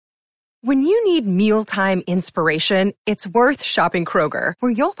When you need mealtime inspiration, it's worth shopping Kroger,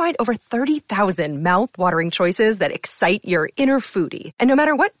 where you'll find over 30,000 mouth-watering choices that excite your inner foodie. And no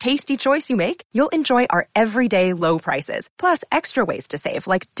matter what tasty choice you make, you'll enjoy our everyday low prices, plus extra ways to save,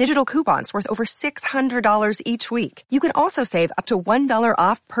 like digital coupons worth over $600 each week. You can also save up to $1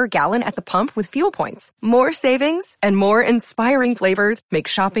 off per gallon at the pump with fuel points. More savings and more inspiring flavors make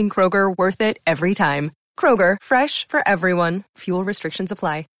shopping Kroger worth it every time. Kroger, fresh for everyone. Fuel restrictions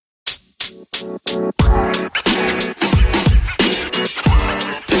apply.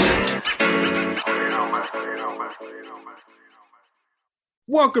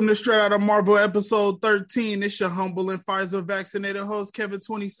 Welcome to Straight Outta Marvel episode 13. It's your humble and Pfizer vaccinated host,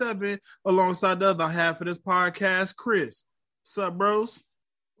 Kevin27, alongside the other half of this podcast, Chris. What's up, bros?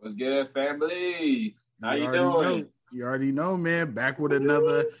 What's good, family? How you doing? You already know, man. Back with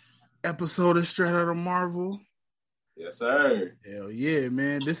another episode of Straight Outta Marvel. Yes, sir. Hell yeah,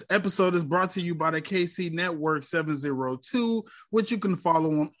 man. This episode is brought to you by the KC Network 702, which you can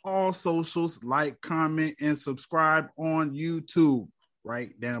follow on all socials, like, comment, and subscribe on YouTube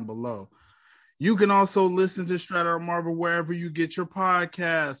right down below. You can also listen to Straight Outta Marvel wherever you get your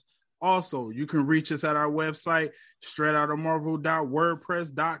podcasts. Also, you can reach us at our website,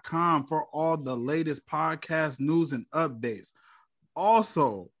 straightoutamarvel.wordpress.com, for all the latest podcast news and updates.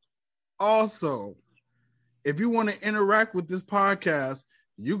 Also, if you want to interact with this podcast,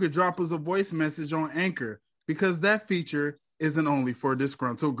 you could drop us a voice message on Anchor, because that feature isn't only for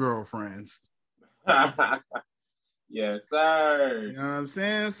disgruntled girlfriends. Yes, sir. You know what I'm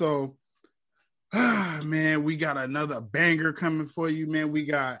saying? So, man, we got another banger coming for you, man. We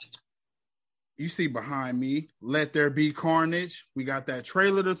got, you see behind me, Let There Be Carnage. We got that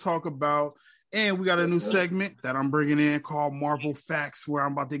trailer to talk about, and we got a new segment that I'm bringing in called Marvel Facts, where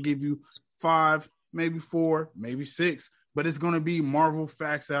I'm about to give you 5, maybe 4, maybe 6, but it's going to be Marvel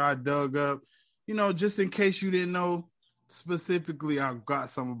facts that I dug up. You know, just in case you didn't know, specifically, I got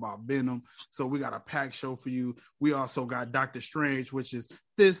some about Venom. So we got a packed show for you. We also got Doctor Strange, which is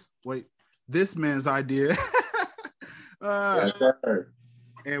this man's idea. Yes, sir.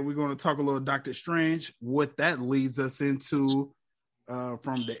 And we're going to talk a little Doctor Strange, what that leads us into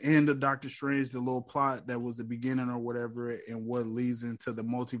from the end of Doctor Strange, the little plot that was the beginning or whatever, and what leads into the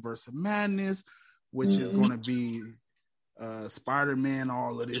Multiverse of Madness, which is going to be Spider-Man,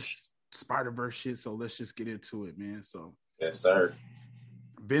 all of this Spider-Verse shit. So let's just get into it, man. So, yes, sir.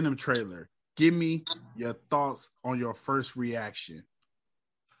 Venom trailer. Give me your thoughts on your first reaction.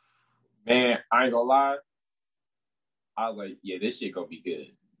 Man, I ain't gonna lie. I was like, yeah, this shit gonna be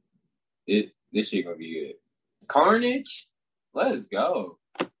good. This shit gonna be good. Carnage, let's go.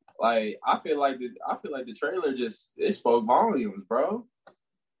 Like, I feel like the trailer just, it spoke volumes, bro.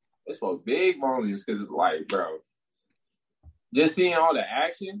 It spoke big volumes, because, like, bro, just seeing all the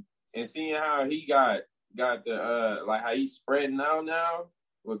action and seeing how he got the like how he's spreading out now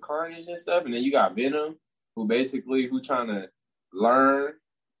with Carnage and stuff, and then you got Venom, who trying to learn,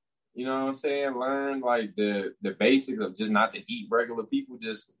 you know what I'm saying, learn like the basics of just not to eat regular people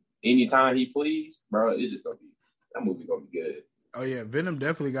just anytime he please, bro. It's just that movie gonna be good. Oh yeah, Venom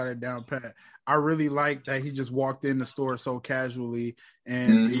definitely got it down pat. I really like that he just walked in the store so casually,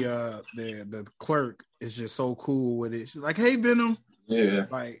 and the clerk is just so cool with it. She's like, "Hey, Venom." Yeah.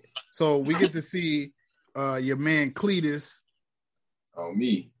 Like, so we get to see your man Cletus, on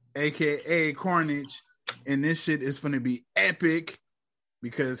me, aka Carnage, and this shit is gonna be epic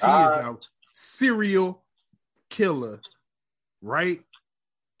because he is a serial killer, right?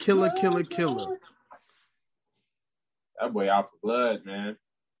 Killer. That boy out for blood, man.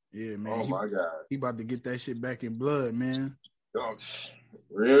 Yeah, man. Oh my God. He about to get that shit back in blood, man. Oh,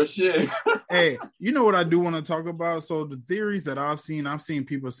 real shit. Hey, you know what I do want to talk about? So the theories that I've seen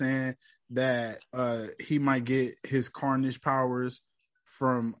people saying that he might get his Carnage powers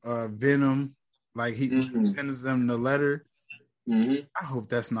from Venom, like he sends them the letter. I hope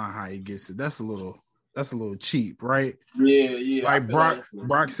that's not how he gets it. That's a little cheap, right? Yeah. Like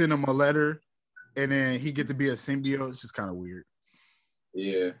Brock sent him a letter, and then he get to be a symbiote. It's just kind of weird.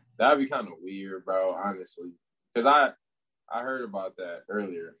 Yeah, that'd be kind of weird, bro, honestly. Because I heard about that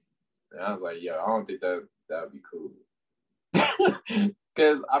earlier, and I was like, yo, I don't think that'd be cool.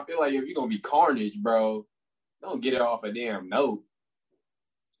 Because I feel like if you're going to be Carnage, bro, don't get it off a damn note.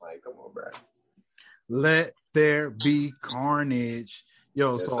 Like, come on, bro. Let there be carnage.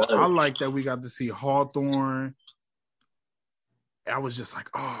 Yo, yes, so sir. I like that we got to see Hawthorne. I was just like,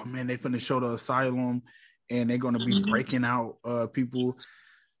 oh, man, they finna show the asylum, and they're going to be breaking out people.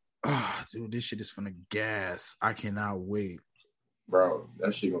 Oh, dude, this shit is finna gas. I cannot wait. Bro,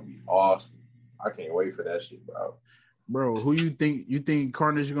 that shit going to be awesome. I can't wait for that shit, bro. Bro, who you think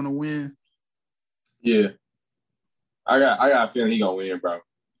Carnage is gonna win? Yeah, I got a feeling he gonna win, bro.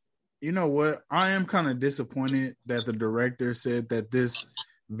 You know what? I am kind of disappointed that the director said that this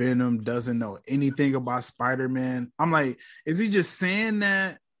Venom doesn't know anything about Spider-Man. I'm like, is he just saying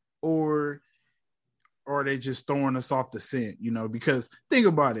that, or are they just throwing us off the scent? You know, because think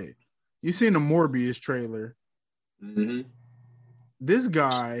about it. You seen the Morbius trailer. Mm-hmm. This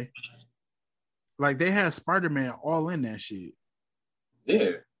guy, like, they had Spider-Man all in that shit.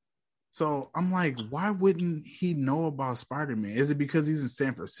 Yeah. So I'm like, why wouldn't he know about Spider-Man? Is it because he's in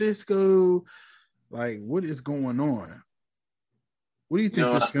San Francisco? Like, what is going on? What do you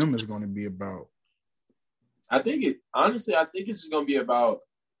think this film is going to be about? I think it's just going to be about,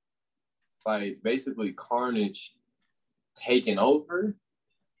 like, basically Carnage taking over,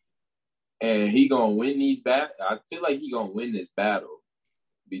 and he going to win these battles. I feel like he going to win this battle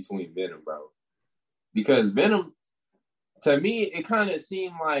between Venom, bro. Because Venom, to me, it kind of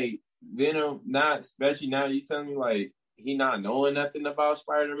seemed like Venom, not especially now you tell me like he not knowing nothing about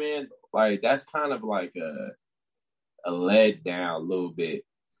Spider-Man, like that's kind of like a letdown a little bit.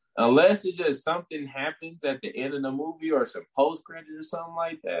 Unless it's just something happens at the end of the movie or some post credit or something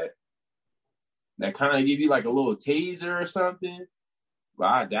like that. That kind of give you like a little teaser or something. But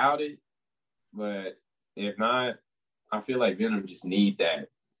I doubt it. But if not, I feel like Venom just need that.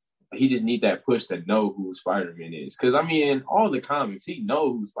 He just need that push to know who Spider-Man is. Because, I mean, in all the comics, he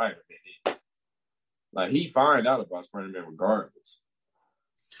know who Spider-Man is. Like, he find out about Spider-Man regardless.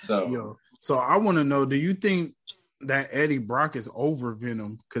 So I want to know, do you think that Eddie Brock is over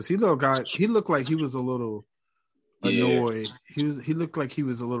Venom? Because he looked like he was a little annoyed. He looked like he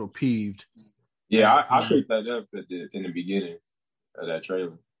was a little peeved. Yeah, I picked that up in the beginning of that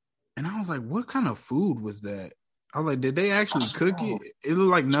trailer. And I was like, what kind of food was that? I was like, did they actually cook it? It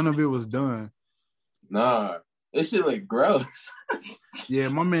looked like none of it was done. Nah, this shit look gross. Yeah,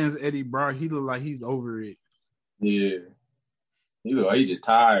 my man's Eddie Brock. He looked like he's over it. Yeah. He look like he's just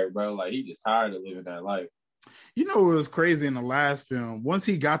tired, bro. Like, he just tired of living that life. You know what was crazy in the last film? Once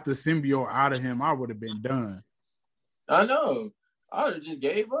he got the symbiote out of him, I would have been done. I know. I would have just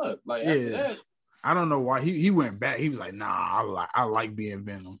gave up. Like, after that. I don't know why. He went back. He was like, nah, I like being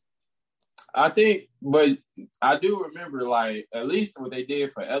Venom. I think, but I do remember, like, at least what they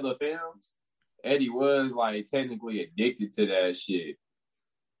did for other films, Eddie was, like, technically addicted to that shit.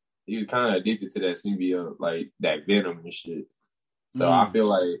 He was kind of addicted to that symbiote, like, that Venom and shit. So I feel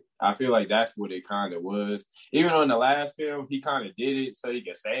like that's what it kind of was. Even on the last film, he kind of did it so he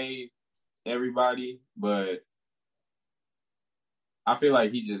could save everybody, but I feel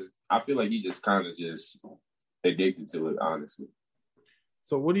like he just kind of just addicted to it, honestly.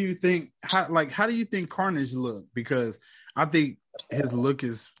 So what do you think? How do you think Carnage look? Because I think his look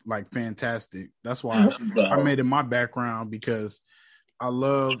is like fantastic. That's why I made it my background, because I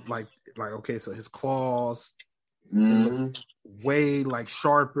love like okay, so his claws look way like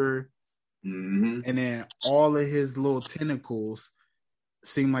sharper, and then all of his little tentacles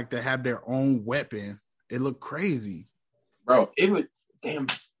seem like they have their own weapon. It looked crazy, bro. It was damn.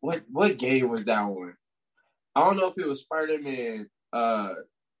 What game was that one? I don't know if it was Spider-Man.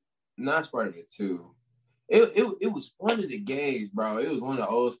 Not Spider-Man 2. It was one of the games, bro. It was one of the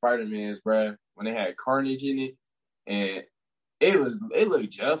old Spider-Mans, bro, when they had Carnage in it, and it looked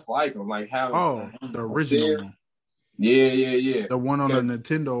just like him, like how the original one. Yeah. The one on the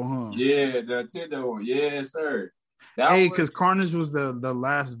Nintendo, huh? Yeah, the Nintendo one. Yes, sir. Because Carnage was the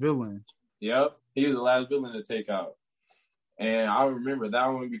last villain. Yep, he was the last villain to take out. And I remember that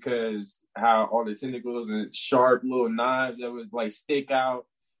one because how all the tentacles and sharp little knives that would like stick out,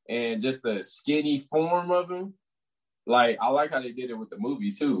 and just the skinny form of him. Like, I like how they did it with the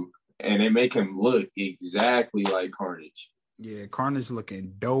movie too. And they make him look exactly like Carnage. Yeah, Carnage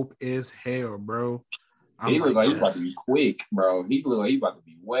looking dope as hell, bro. He look like he's about to be quick, bro. He look like he's about to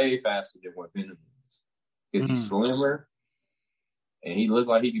be way faster than what Venom is. Because he's slimmer. And he looked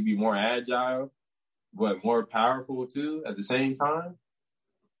like he could be more agile, but more powerful too at the same time.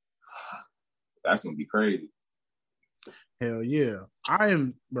 That's gonna be crazy. Hell yeah.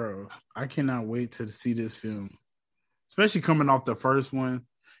 I cannot wait to see this film. Especially coming off the first one.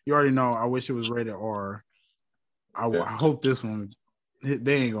 You already know I wish it was rated R. I hope this one,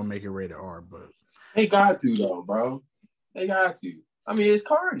 they ain't gonna make it rated R, but they got to though, bro. They got to. I mean, it's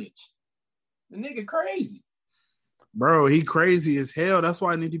Carnage. The nigga crazy. Bro, he crazy as hell. That's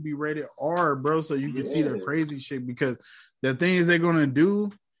why I need to be rated R, bro, so you can see the crazy shit, because the things they're gonna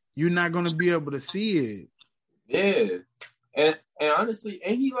do, you're not gonna be able to see it. Yeah. And honestly,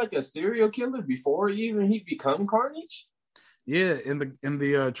 ain't he like a serial killer before he become Carnage? Yeah, in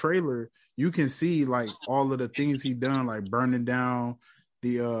the trailer, you can see like all of the things he done, like burning down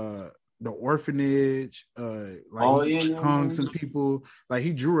the orphanage, like he hung some people, like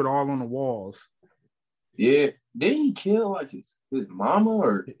he drew it all on the walls. Yeah. Didn't he kill like his mama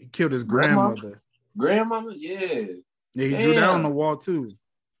or He killed his grandma? grandmother. Grandmama? Yeah. Yeah, he drew that on the Damn. wall too.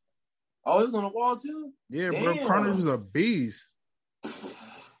 Oh, it was on the wall too? Yeah, bro. Damn. Carnage was a beast.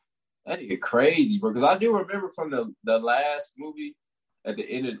 That nigga crazy, bro. Because I do remember from the last movie at the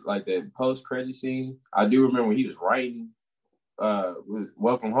end of like the post credit scene, I do remember when he was writing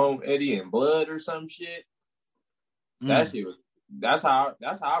Welcome Home Eddie in blood or some shit. That shit was that's how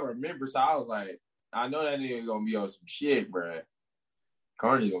I remember. So I was like, I know that nigga gonna be on some shit, bro.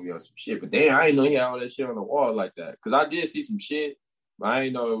 Carnage gonna be on some shit. But damn, I didn't know he had all that shit on the wall like that. Cause I did see some shit, but I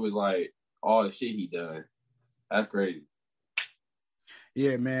didn't know it was like all the shit he done. That's crazy.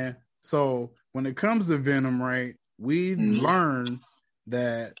 Yeah, man. So when it comes to Venom, right, we learned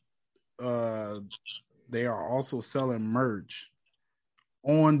that they are also selling merch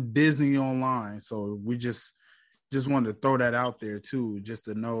on Disney Online. So we just wanted to throw that out there too, just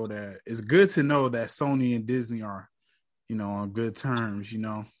to know that it's good to know that Sony and Disney are, on good terms,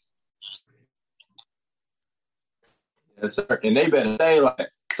 Yes, sir. And they better stay like,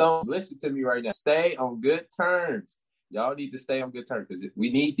 so listen to me right now. Stay on good terms. Y'all need to stay on good terms because we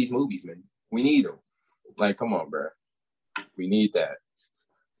need these movies, man. We need them. Like, come on, bro. We need that.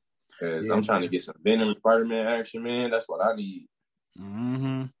 Because I'm trying to get some Venom Spider-Man action, man. That's what I need.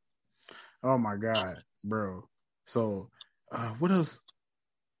 Mm-hmm. Oh, my God, bro. So, what else?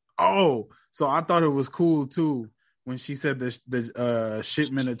 Oh, so I thought it was cool, too, when she said the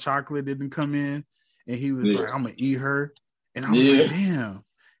shipment of chocolate didn't come in, and he was like, I'm going to eat her. And I was like, damn.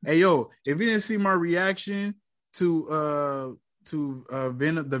 Hey, yo, if you didn't see my reaction to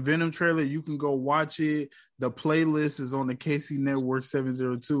the Venom trailer, you can go watch it. The playlist is on the KC Network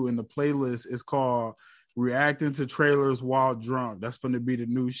 702, and the playlist is called Reacting to Trailers While Drunk. That's going to be the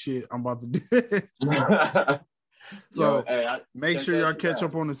new shit I'm about to do. So make sure y'all catch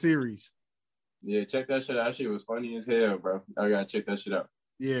up on the series. Yeah, check that shit out. That shit was funny as hell, bro. I gotta check that shit out.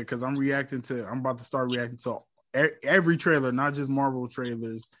 Yeah, because I'm about to start reacting to every trailer, not just Marvel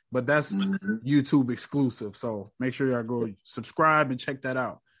trailers, but that's YouTube exclusive. So make sure y'all go subscribe and check that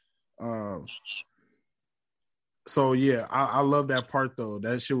out. So yeah, I love that part though.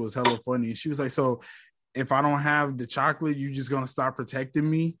 That shit was hella funny. And she was like, so if I don't have the chocolate, you just gonna stop protecting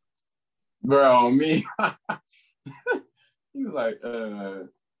me? Bro, me. He was like,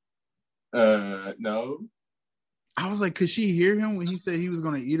 no. I was like, could she hear him when he said he was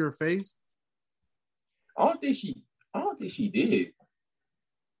gonna eat her face? I don't think she did.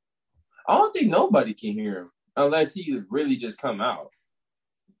 I don't think nobody can hear him unless he really just come out.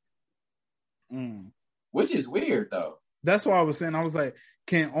 Which is weird though. That's why I was saying, I was like,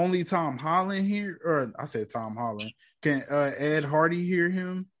 can only Tom Holland hear? Or I said Tom Holland. Can Ed Hardy hear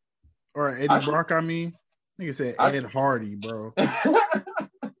him? Or Eddie Brock, I mean. Nigga said Ed Hardy, bro.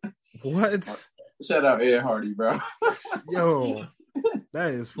 What? Shout out Ed Hardy, bro. Yo,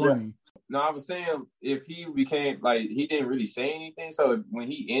 that is funny. Yeah. No, I was saying if he became like he didn't really say anything. So when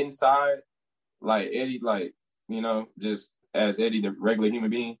he inside, like Eddie, like just as Eddie, the regular human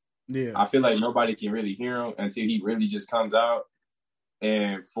being, I feel like nobody can really hear him until he really just comes out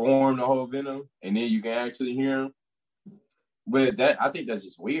and form the whole Venom, and then you can actually hear him. But I think that's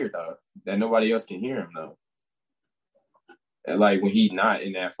just weird though, that nobody else can hear him though. And like when he's not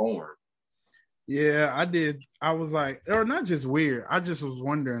in that form. Yeah, I did. I was like, or not just weird. I just was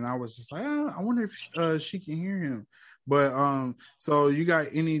wondering. I was just like, I wonder if she can hear him. But so you got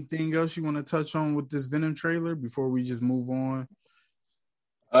anything else you want to touch on with this Venom trailer before we just move on?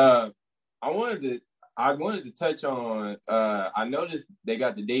 I wanted to touch on. I noticed they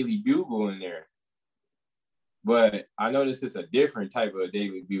got the Daily Bugle in there, but I noticed it's a different type of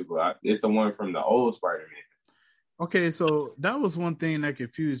Daily Bugle. It's the one from the old Spider-Man. Okay, so that was one thing that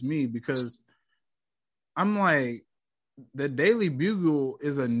confused me because I'm like, the Daily Bugle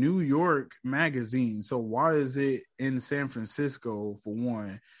is a New York magazine, so why is it in San Francisco for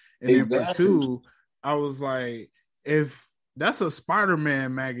one? And then for two, I was like, if that's a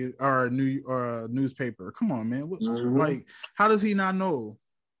Spider-Man magazine or newspaper, come on, man, like, how does he not know,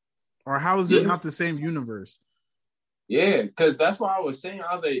 or how is it not the same universe? Yeah, because that's what I was saying.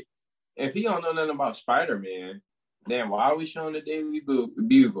 I was like, if he don't know nothing about Spider-Man, then why are we showing the Daily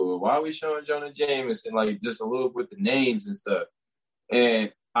Bugle? Why are we showing Jonah Jameson, like just a little with the names and stuff?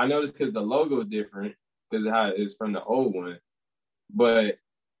 And I noticed because the logo is different because of how it's from the old one. But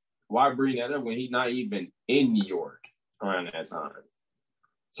why bring that up when he's not even in New York around that time?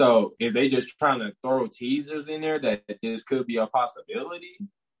 So is they just trying to throw teasers in there that this could be a possibility,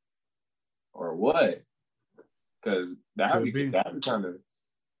 or what? Because that'd be kind of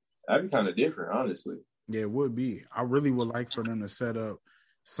different, honestly. Yeah, it would be. I really would like for them to set up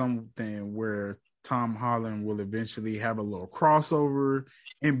something where Tom Holland will eventually have a little crossover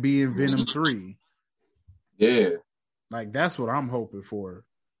and be in Venom 3. Yeah. Like, that's what I'm hoping for.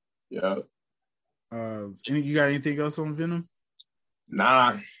 Yeah. You got anything else on Venom?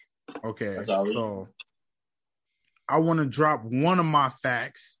 Nah. Okay, so I want to drop one of my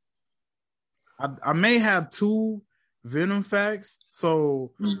facts. I may have two Venom facts,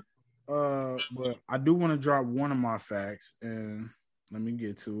 so but I do want to drop one of my facts, and let me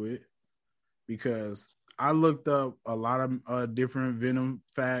get to it because I looked up a lot of different Venom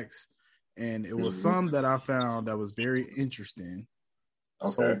facts, and it was some that I found that was very interesting.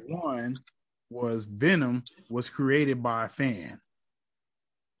 Okay. So one was Venom was created by a fan.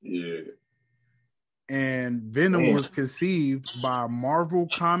 Yeah. And Venom was conceived by a Marvel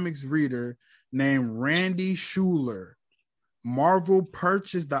Comics reader named Randy Schueller. Marvel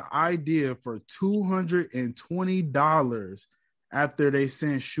purchased the idea for $220 after they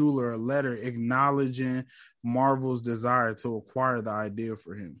sent Schueller a letter acknowledging Marvel's desire to acquire the idea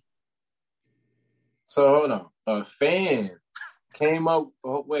for him. So hold on. A fan came up.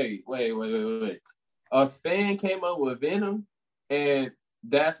 Oh, wait. A fan came up with Venom, and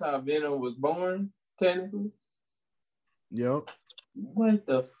that's how Venom was born, technically? Yep. What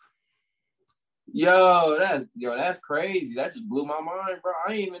the Yo, that's crazy. That just blew my mind, bro. I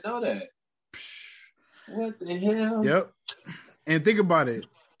didn't even know that. What the hell? Yep. And think about it.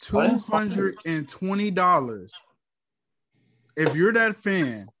 $220. If you're that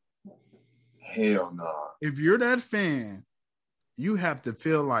fan, hell no. Nah. If you're that fan, you have to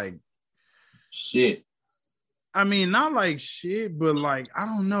feel like shit. I mean, not like shit, but like, I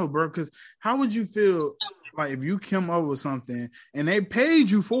don't know, bro. Because how would you feel like if you came up with something and they paid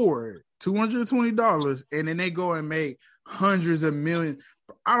you for it, $220, and then they go and make hundreds of millions,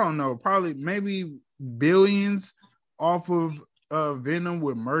 I don't know, probably maybe billions off of Venom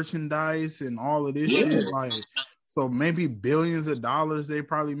with merchandise and all of this shit. Like, so maybe billions of dollars they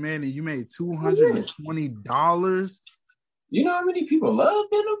probably made, and you made $220. You know how many people love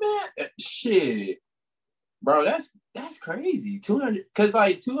Venom, man? Shit. Bro, that's crazy. 200, because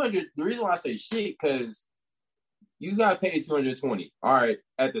like 200, the reason why I say shit, because you got paid 220. All right,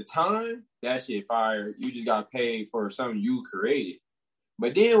 at the time, that shit fire. You just got paid for something you created.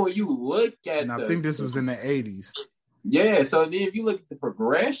 But then when you look at I think this was in the 80s. Yeah, so then if you look at the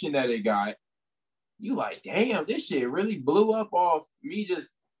progression that it got, you like, damn, this shit really blew up off me just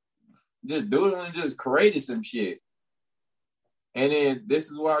doing it and just created some shit. And then this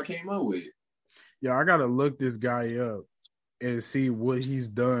is what I came up with. Yeah, I gotta look this guy up and see what he's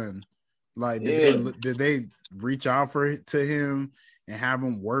done. Like, did they reach out to him and have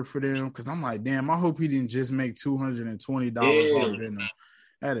him work for them? Because I'm like, damn, I hope he didn't just make $220 off Venom.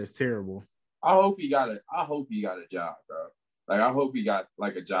 That is terrible. I hope he got a job, bro. Like, I hope he got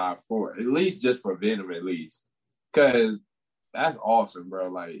like a job for at least just for Venom, at least, because that's awesome, bro.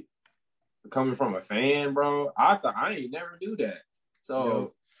 Like, coming from a fan, bro. I thought I ain't never do that.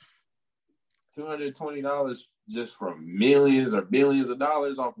 So. $220 just from millions or billions of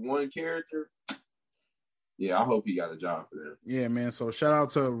dollars off one character. Yeah, I hope he got a job for them. Yeah, man. So shout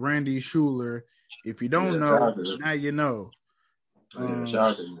out to Randy Schueller. If you don't know, now you know. Shout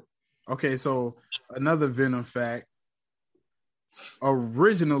out to him. Okay, so another Venom fact.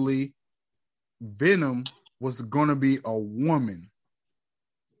 Originally, Venom was going to be a woman.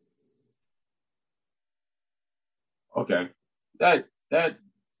 Okay. That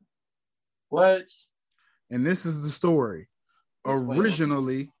what? And this is the story.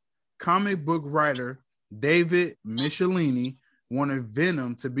 Originally, comic book writer David Michelinie wanted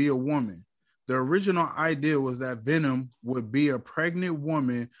Venom to be a woman. The original idea was that Venom would be a pregnant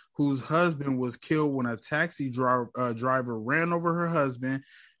woman whose husband was killed when a taxi driver ran over her husband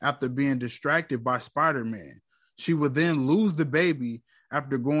after being distracted by Spider-Man. She would then lose the baby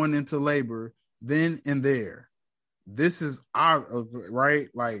after going into labor then and there. This is right,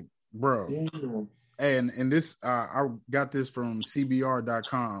 like, bro. Damn. And this I got this from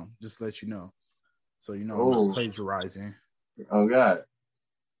CBR.com, just to let you know. So I'm not plagiarizing. Oh God.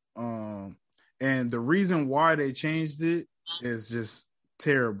 And the reason why they changed it is just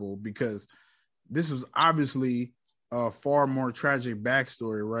terrible, because this was obviously a far more tragic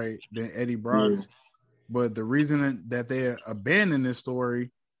backstory, right, than Eddie Brock's. Yeah. But the reason that they abandoned this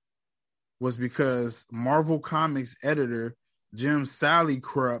story was because Marvel Comics editor Jim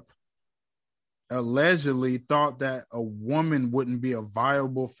Salicrup allegedly thought that a woman wouldn't be a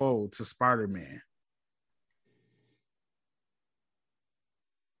viable foe to Spider-Man.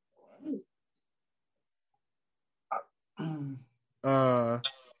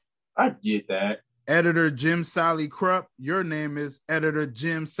 I get that. Editor Jim Sally Krupp, your name is Editor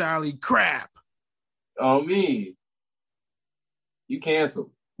Jim Sally Crap. Oh, me. You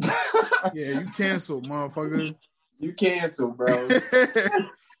canceled. Yeah, you canceled, motherfucker. You canceled, bro.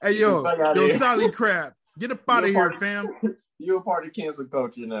 Hey, yo, Sally Crap, get up out of here, fam. You're a part of cancel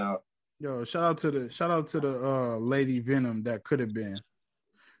culture now. Yo, shout out to the Lady Venom that could have been.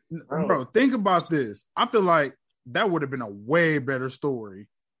 Bro, think about this. I feel like that would have been a way better story.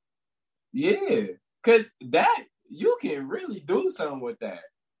 Yeah, because that, you can really do something with that.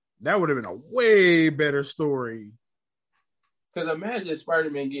 That would have been a way better story. Because imagine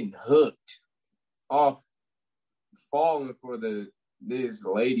Spider-Man getting hooked off falling for this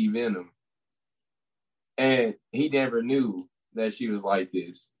Lady Venom. And he never knew that she was like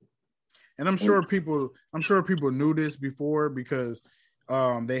this. And I'm sure people knew this before because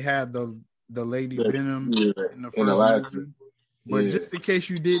they had the Lady Venom in the first movie. But just in case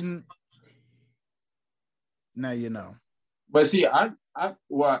you didn't, now you know. But see, I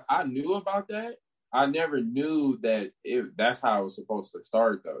knew about that. I never knew that that's how it was supposed to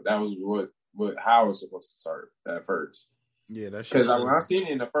start, though. That was how it was supposed to start at first. Yeah, that's because when I seen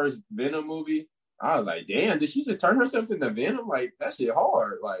it in the first Venom movie, I was like, damn, did she just turn herself into Venom? Like, that shit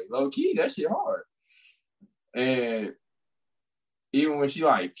hard. Like, low key, that shit hard. And even when she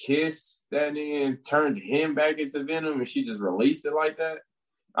like kissed that nigga and turned him back into Venom and she just released it like that,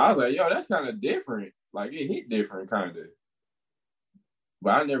 I was like, yo, that's kind of different. Like, it hit different, kind of.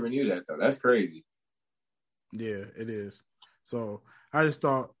 But I never knew that, though. That's crazy. Yeah, it is. So I just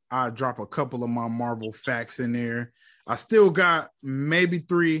thought I'd drop a couple of my Marvel facts in there. I still got maybe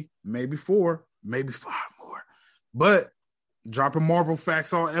 3, maybe 4, maybe 5 more. But dropping Marvel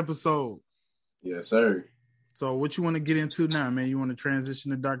facts all episode. Yes, sir. So what you want to get into now, man? You want to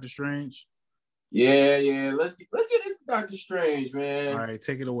transition to Doctor Strange? Yeah. Let's get into Doctor Strange, man. All right,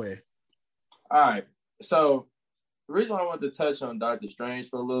 take it away. All right. So the reason why I wanted to touch on Doctor Strange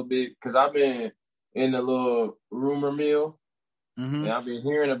for a little bit, because I've been in the little rumor mill, and I've been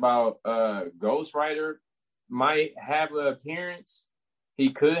hearing about Ghost Rider might have an appearance.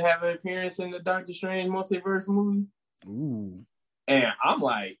 He could have an appearance in the Doctor Strange multiverse movie. Ooh. And I'm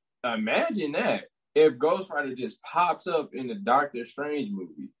like, imagine that. If Ghost Rider just pops up in the Doctor Strange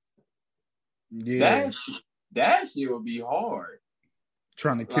movie. Yeah. That shit would be hard.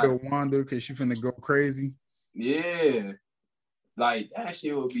 Trying to kill Wanda because she finna go crazy. Yeah. Like, that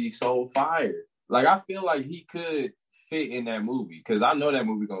shit would be so fire. Like, I feel like he could fit in that movie because I know that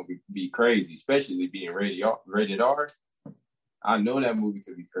movie gonna be crazy, especially being rated R. I know that movie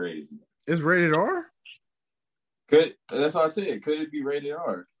could be crazy. It's rated R? That's what I said. Could it be rated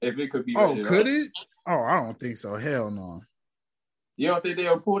R? If it could be rated R. Oh, could it? Oh, I don't think so. Hell no. You don't think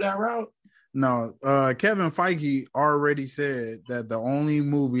they'll pull that route? No. Kevin Feige already said that the only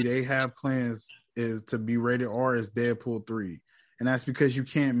movie they have plans is to be rated R is Deadpool 3. And that's because you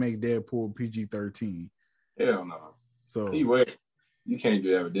can't make Deadpool PG-13. Hell no. So you can't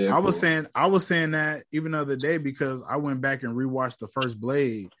do that with Deadpool. I was saying that even the other day because I went back and rewatched the first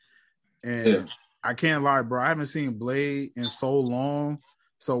Blade. And I can't lie, bro. I haven't seen Blade in so long.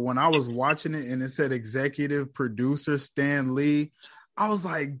 So when I was watching it and it said executive producer Stan Lee, I was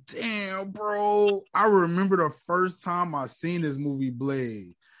like, damn, bro. I remember the first time I seen this movie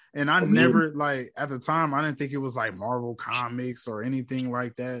Blade. And I never, like, at the time, I didn't think it was like Marvel Comics or anything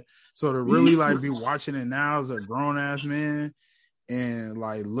like that. So to really like be watching it now as a grown-ass man and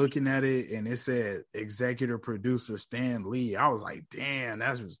like looking at it and it said executive producer Stan Lee, I was like, damn,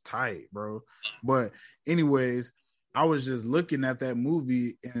 that was tight, bro. But anyways, I was just looking at that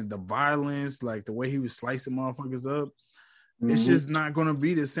movie and the violence, like the way he was slicing motherfuckers up, it's just not going to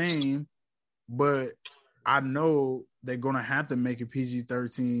be the same. But I know they're going to have to make it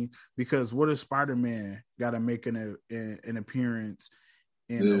PG-13 because what if Spider-Man got to make an appearance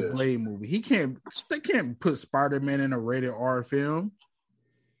in a Blade movie? They can't put Spider-Man in a rated R film.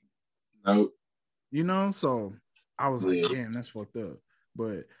 Nope. You know, so I was like, damn, that's fucked up.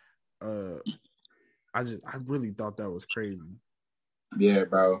 But I really thought that was crazy. Yeah,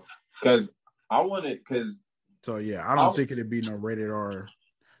 bro. So yeah, I don't think it'd be no rated R.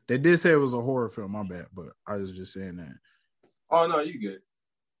 They did say it was a horror film, my bad, but I was just saying that. Oh no, you good.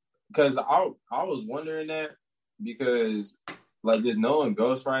 Because I was wondering that because like just knowing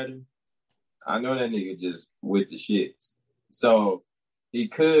Ghost Rider, I know that nigga just with the shits. So he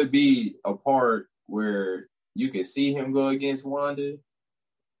could be a part where you can see him go against Wanda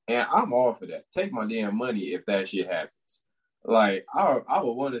And I'm all for that. Take my damn money if that shit happens. Like, I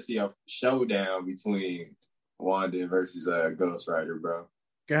would want to see a showdown between Wanda versus Ghost Rider, bro.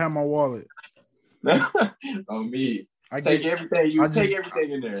 Can have my wallet. On me. Take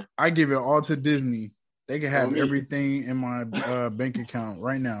everything in there. I give it all to Disney. They can have everything in my bank account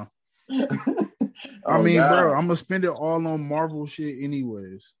right now. I mean, God. Bro, I'm gonna spend it all on Marvel shit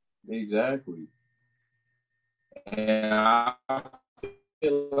anyways. Exactly. And I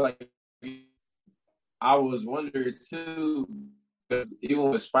feel like I was wondering too, because even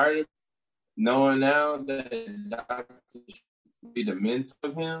with Spider, knowing now that Doctor be the mentor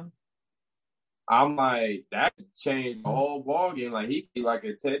of him, I'm like, that changed the whole ballgame. Like, he could be like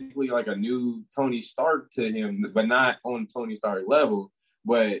technically like a new Tony Stark to him, but not on Tony Stark level,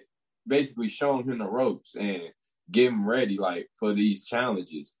 but basically showing him the ropes and get him ready like for these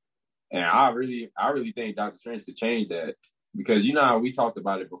challenges. And I really think Doctor Strange could change that, because you know how we talked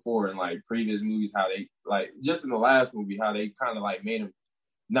about it before in like previous movies, how they like just in the last movie, how they kind of like made him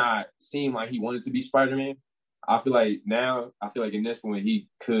not seem like he wanted to be Spider-Man. I feel like in this one he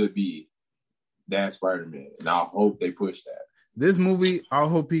could be that Spider-Man, and I hope they push that. This movie, I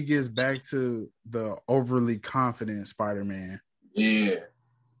hope he gets back to the overly confident Spider-Man. Yeah,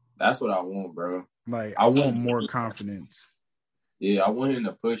 that's what I want, bro. Like, I want more confidence. Yeah, I want him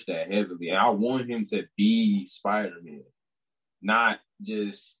to push that heavily, and I want him to be Spider-Man, not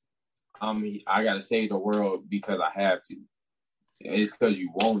just I gotta save the world because I have to. It's because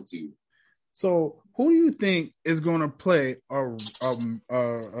you want to. So, who do you think is going to play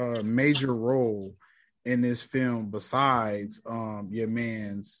a major role in this film besides your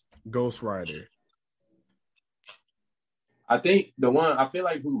man's Ghost Rider? I think I feel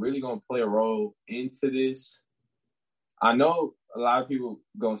like who really going to play a role into this, I know a lot of people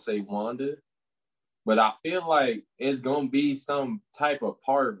going to say Wanda, but I feel like it's going to be some type of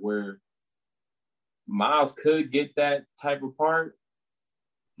part where Miles could get that type of part.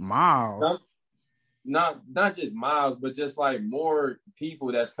 Miles? Not just Miles, but just like more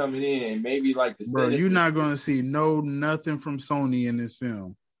people that's coming in, and maybe like the bro. You're not going to see nothing from Sony in this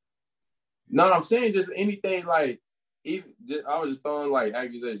film. No, I'm saying just anything like I was just throwing like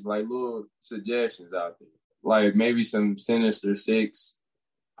accusations, like little suggestions out there. Like maybe some Sinister Six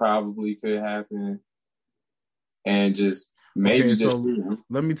probably could happen, and just maybe just. So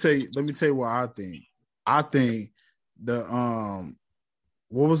let me tell you what I think. I think the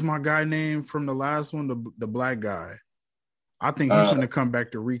what was my guy name from the last one? The black guy. I think he's going to come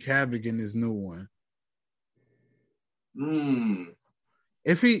back to wreak havoc in this new one.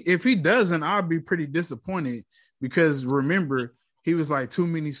 If he doesn't, I'll be pretty disappointed, because remember, he was like too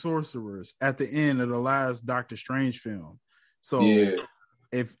many sorcerers at the end of the last Doctor Strange film. So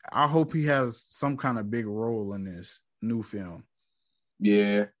if I hope he has some kind of big role in this new film.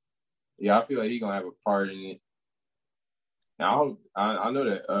 Yeah, I feel like he's gonna have a part in it. Now, I know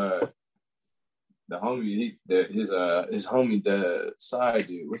that the homie, his homie, the side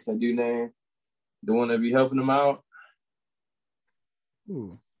dude, what's that dude name? The one that be helping him out?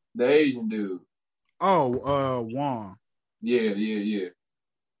 Ooh. The Asian dude. Oh, Wong. Yeah.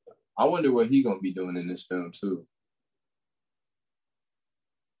 I wonder what he gonna be doing in this film too.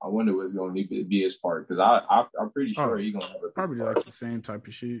 I wonder what's gonna be his part, because I'm pretty sure he gonna have probably like the same type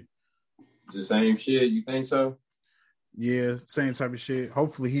of shit. The same shit, you think so? Yeah, same type of shit.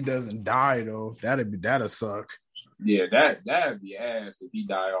 Hopefully he doesn't die though. That'll suck. Yeah, that'd be ass if he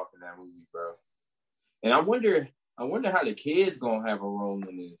died off in that movie, bro. And I wonder how the kids gonna have a role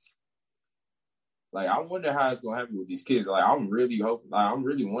in this. Like, I wonder how it's gonna happen with these kids. Like, I'm really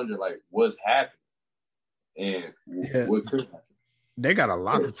wondering like what's happening and what could happen. They got a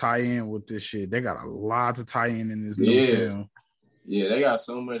lot to tie in with this shit. They got a lot to tie in this new film. Yeah, they got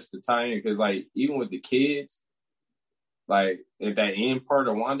so much to tie in, because like even with the kids, like at that end part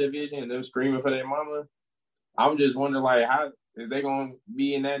of WandaVision and them screaming for their mama, I'm just wondering like how is they gonna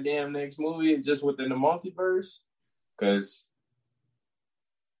be in that damn next movie just within the multiverse? Because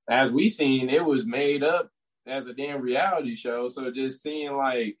as we seen, it was made up as a damn reality show. So just seeing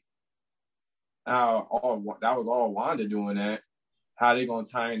like how that was all Wanda doing that, how they gonna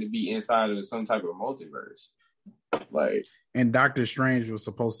tie in to be inside of some type of multiverse? Like, and Doctor Strange was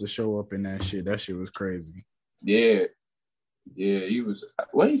supposed to show up in that shit. That shit was crazy. Yeah, he was.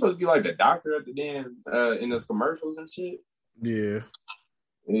 Wasn't he supposed to be like the doctor at the damn in those commercials and shit? Yeah.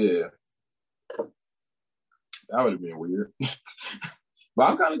 That would have been weird. But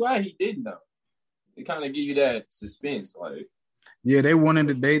I'm kind of glad he didn't though. It kind of give you that suspense, like. Yeah, they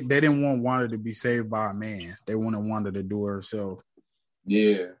didn't want Wanda to be saved by a man. They wanted Wanda to do it herself.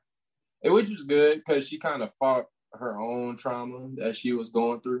 Yeah, which was good, because she kind of fought her own trauma that she was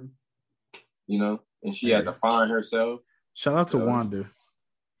going through, and she had to find herself. Shout out to Wanda.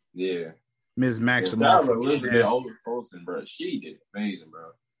 Yeah. Ms. Shout Maximoff. out to Elizabeth Olsen, bro. She did amazing,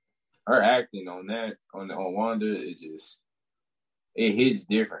 bro. Her acting on Wanda is just, it hits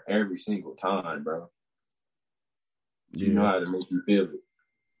different every single time, bro. She know how to make you feel it.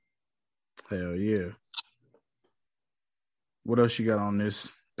 Hell yeah. What else you got on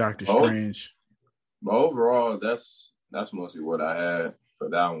this Doctor Strange? But overall, that's mostly what I had for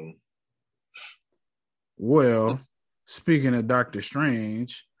that one. Well, speaking of Doctor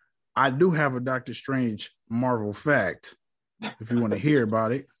Strange, I do have a Doctor Strange Marvel fact, if you want to hear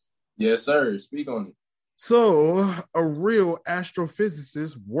about it. Yes, sir. Speak on it. So, a real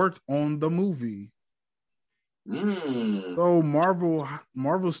astrophysicist worked on the movie. So,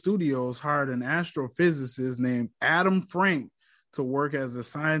 Marvel Studios hired an astrophysicist named Adam Frank to work as a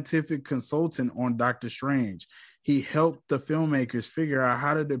scientific consultant on Doctor Strange. He helped the filmmakers figure out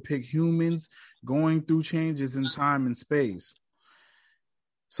how to depict humans going through changes in time and space.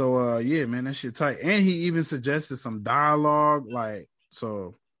 So, yeah, man, that shit tight. And he even suggested some dialogue,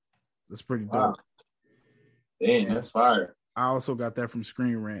 so that's pretty dope. Wow. Damn, that's fire. I also got that from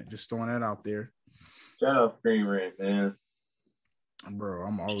Screen Rant, just throwing that out there. Shout out Screen Rant, man. Bro,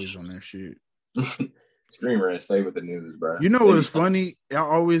 I'm always on that shit. Screen Rant, stay with the news, bro. You know what's funny? I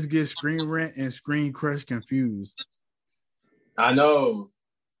always get Screen Rant and Screen Crush confused. I know.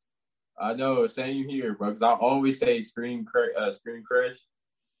 Same here, bro. Because I always say Screen Crush,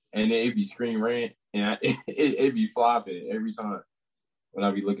 and then it'd be Screen Rant, and it'd be flopping every time when I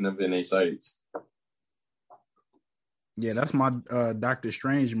be looking up in their sites. Yeah, that's my Doctor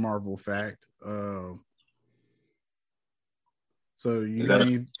Strange Marvel fact. So you got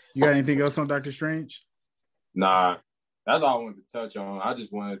anything else on Doctor Strange? Nah, that's all I wanted to touch on. I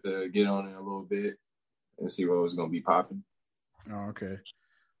just wanted to get on it a little bit and see what was gonna be popping. Oh, okay.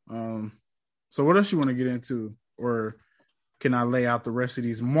 So what else you want to get into, or can I lay out the rest of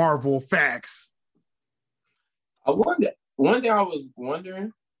these Marvel facts? One thing I was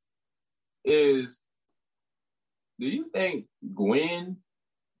wondering is, do you think Gwen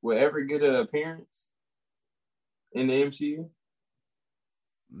will ever get an appearance in the MCU?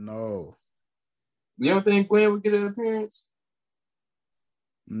 No. You don't think Gwen would get an appearance?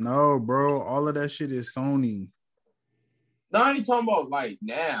 No, bro. All of that shit is Sony. No, I ain't talking about like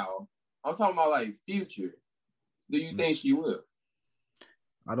now. I'm talking about like future. Do you think she will?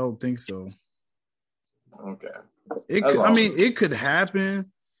 I don't think so. Okay. It could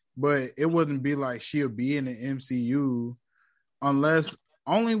happen, but it wouldn't be like she'll be in the MCU unless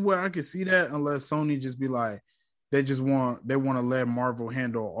Sony just be like, they want to let Marvel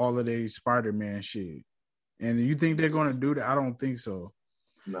handle all of their Spider-Man shit. And you think they're going to do that? I don't think so.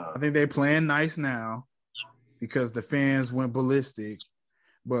 No. I think they're playing nice now because the fans went ballistic.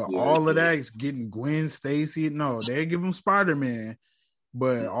 But all of that is getting Gwen Stacy. No, they give them Spider-Man.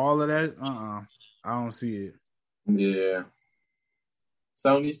 But all of that, I don't see it. Yeah.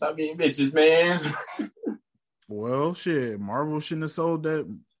 Sony, stop being bitches, man. Well, shit. Marvel shouldn't have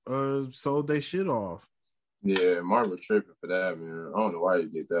sold their shit off. Yeah, Marvel tripping for that, man. I don't know why you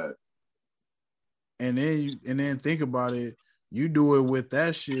get that. And then think about it. You do it with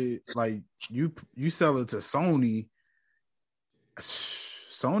that shit, like you sell it to Sony.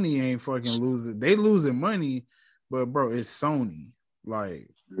 Sony ain't fucking losing. They losing money, but bro, it's Sony. Like,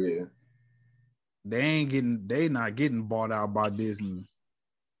 yeah, they not getting bought out by Disney.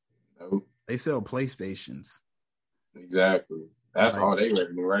 Nope. They sell PlayStations. Exactly. That's all they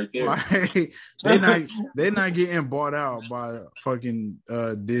revenue right there. Like, they're not getting bought out by fucking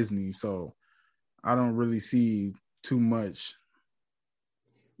Disney. So I don't really see too much.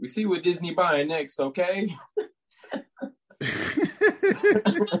 We see what Disney buying next, okay?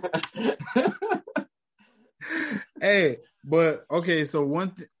 Hey, but okay,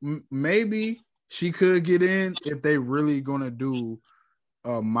 so maybe she could get in if they really gonna do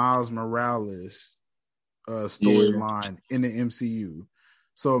Miles Morales storyline in the MCU.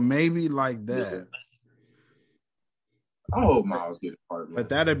 So maybe like that. Yeah. I hope Miles get a part, man. But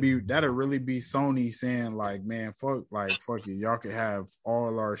that'll really be Sony saying like, man, fuck it, y'all could have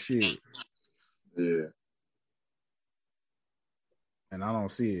all our shit. Yeah. And I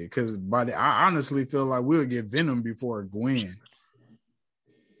don't see it because I honestly feel like we'll get Venom before Gwen.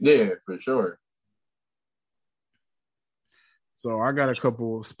 Yeah, for sure. So I got a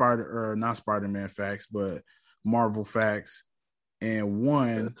couple not Spider-Man facts, but Marvel facts. And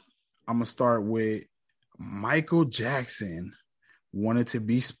one, I'm gonna start with Michael Jackson wanted to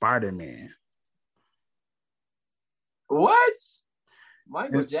be Spider-Man. What?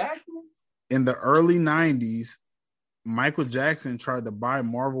 Michael Jackson? In the early 90s, Michael Jackson tried to buy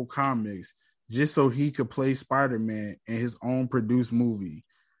Marvel Comics just so he could play Spider-Man in his own produced movie.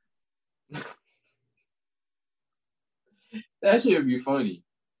 That should be funny.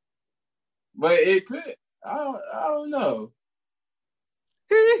 But it could. I don't know.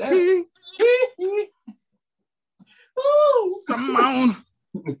 Come on.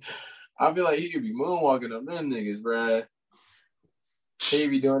 I feel like he could be moonwalking on them niggas, bruh. He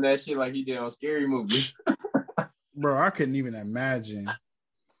be doing that shit like he did on Scary Movie. Bro, I couldn't even imagine.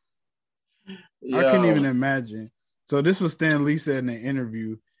 Yo. I couldn't even imagine. So this was Stan Lee said in an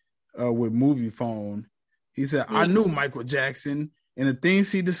interview with Movie Phone. He said, I knew Michael Jackson, and the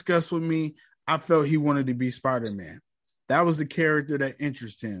things he discussed with me, I felt he wanted to be Spider-Man. That was the character that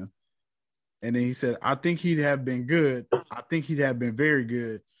interested him. And then he said, I think he'd have been good. I think he'd have been very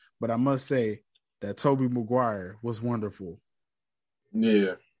good. But I must say that Tobey Maguire was wonderful.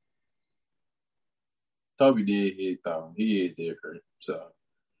 Yeah. Tobey did hit, though. He is different. So,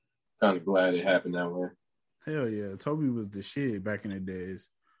 kind of glad it happened that way. Hell yeah. Tobey was the shit back in the days.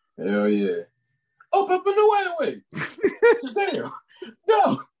 Hell yeah. Up and away. Shazam.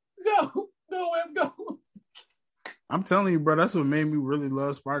 Go. I'm telling you, bro, that's what made me really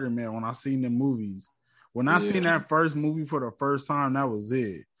love Spider-Man when I seen the movies. When I seen that first movie for the first time, that was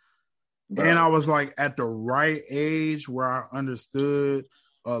it. Bro. And I was like at the right age where I understood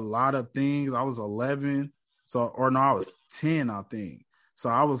a lot of things. I was 11. I was 10, I think. So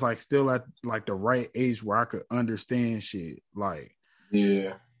I was like still at like the right age where I could understand shit. Like,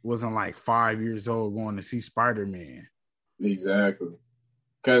 yeah. Wasn't like 5 years old going to see Spider-Man. Exactly.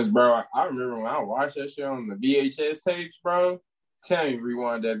 Because, bro, I remember when I watched that shit on the VHS tapes, bro. Tell me,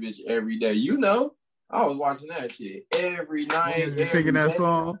 rewind that bitch every day. You know, I was watching that shit every night. You singing that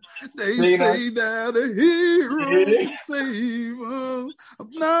song. They say that a hero save them. I'm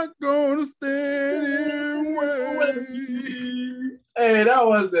not gonna stand in way. Hey, that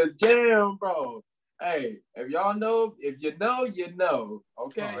was the jam, bro. Hey, if y'all know, if you know, you know.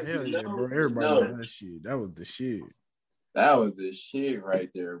 Okay. Oh, hell yeah, bro. Everybody knows that shit. That was the shit. That was the shit right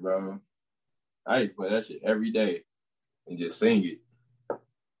there, bro. I used to play that shit every day and just sing it.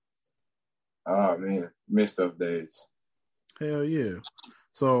 Oh, man. Messed up days. Hell yeah.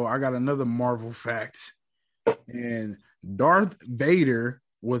 So I got another Marvel fact. And Darth Vader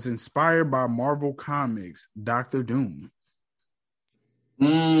was inspired by Marvel Comics' Doctor Doom.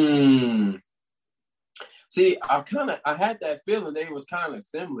 See, I had that feeling they was kind of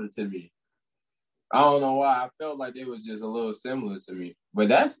similar to me. I don't know why. I felt like they was just a little similar to me. But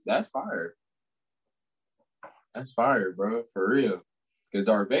that's fire. That's fire, bro. For real. Because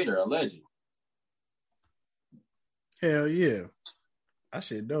Darth Vader, a legend. Hell yeah. That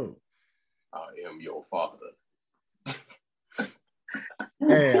shit dope. I am your father.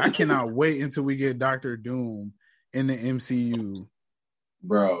 Hey, I cannot wait until we get Doctor Doom in the MCU.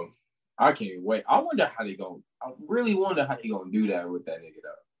 Bro, I can't wait. I really wonder how they gonna do that with that nigga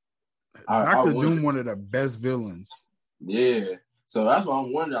though. Doctor Doom, one of the best villains. Yeah. So that's what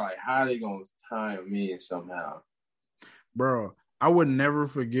I'm wondering, like, how they gonna tie him in somehow. Bro, I would never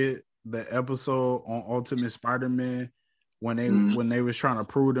forget the episode on Ultimate Spider-Man when they was trying to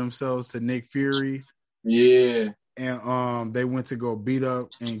prove themselves to Nick Fury. Yeah. And they went to go beat up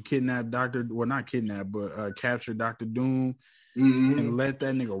and kidnap capture Doctor Doom. And let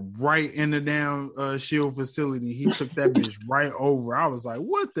that nigga right in the damn shield facility. He took that bitch right over. I was like,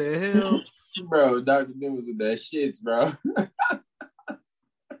 what the hell? Bro, Dr. Doom was with that shit, bro.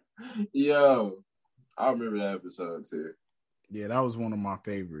 Yo, I remember that episode too. Yeah, that was one of my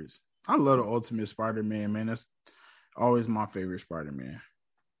favorites. I love the Ultimate Spider-Man, man. That's always my favorite Spider-Man.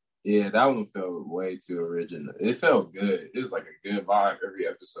 Yeah, that one felt way too original. It felt good. It was like a good vibe every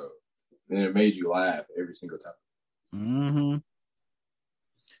episode. And it made you laugh every single time. Mm-hmm.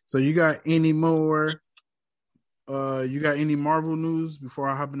 So you got any more? You got any Marvel news before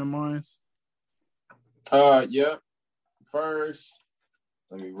I hop into mine? Yeah. First,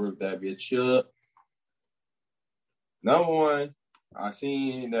 let me root that bitch up. Number one, I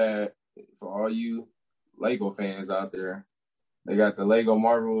seen that for all you Lego fans out there, they got the Lego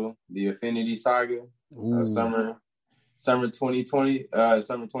Marvel, the Infinity Saga, summer 2020,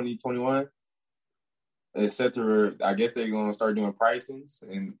 summer 2021. It's set to, I guess they're going to start doing pricings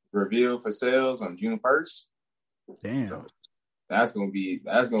and reveal for sales on June 1st. Damn. So that's gonna be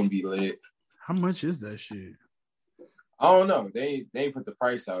lit. How much is that shit? I don't know. They ain't put the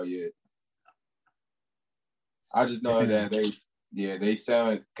price out yet. I just know that they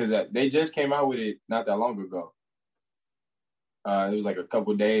sell it because they just came out with it not that long ago. It was like a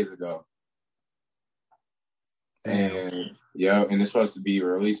couple days ago. Damn. And it's supposed to be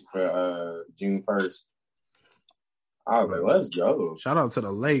released for June 1st. I was like, let's go. Shout out to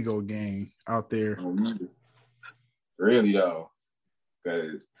the Lego gang out there. Really though,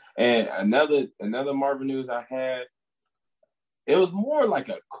 and another Marvel news I had. It was more like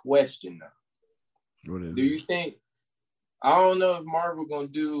a question though. What is Do you think? I don't know if Marvel gonna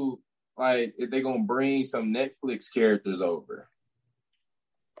do like if they're gonna bring some Netflix characters over.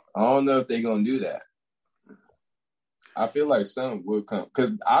 I don't know if they're gonna do that. I feel like some would come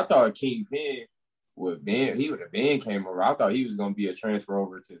because I thought Kingpin would have been came over. I thought he was gonna be a transfer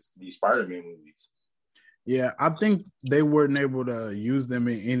over to these Spider-Man movies. Yeah, I think they weren't able to use them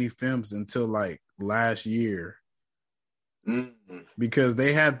in any films until like last year. Mm-hmm. Because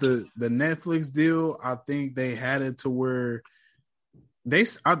they had the Netflix deal. I think they had it to where they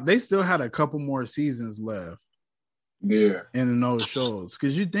still had a couple more seasons left. Yeah, in those shows,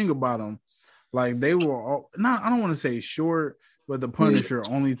 because you think about them, like they were all not. I don't want to say short, but the Punisher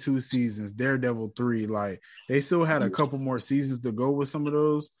only 2 seasons, Daredevil 3. Like they still had a couple more seasons to go with some of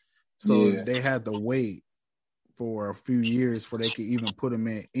those, so they had to wait for a few years before they could even put them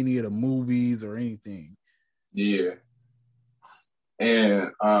in any of the movies or anything. Yeah. And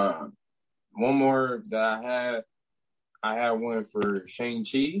one more that I had one for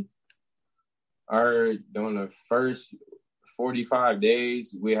Shang-Chi. During the first 45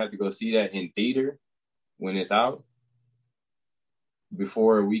 days, we have to go see that in theater when it's out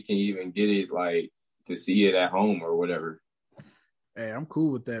before we can even get it like to see it at home or whatever. Hey, I'm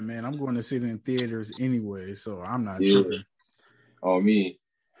cool with that, man. I'm going to see it in theaters anyway, so I'm not tripping. On me.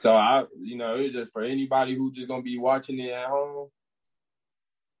 So it was just for anybody who just gonna be watching it at home.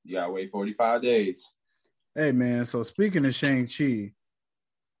 You gotta wait 45 days. Hey, man. So speaking of Shang-Chi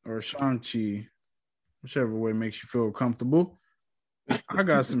or Shang-Chi, whichever way makes you feel comfortable, I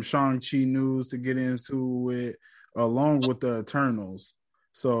got some Shang-Chi news to get into it along with the Eternals.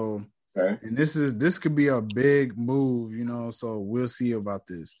 So, and this could be a big move, so we'll see about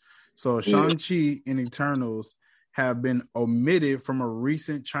this. So Shang-Chi and Eternals have been omitted from a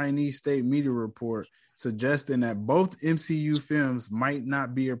recent Chinese state media report suggesting that both MCU films might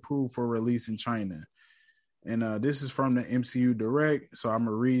not be approved for release in China. And this is from the MCU Direct, so I'm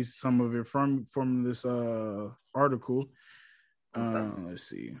gonna read some of it from this article. Let's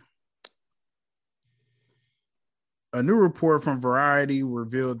see. A new report from Variety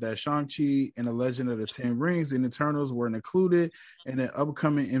revealed that Shang-Chi and the Legend of the Ten Rings and Eternals were included in an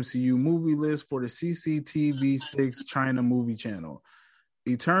upcoming MCU movie list for the CCTV6 China movie channel.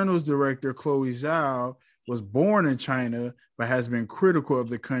 Eternals director Chloe Zhao was born in China, but has been critical of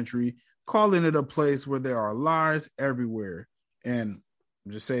the country, calling it a place where there are lies everywhere. And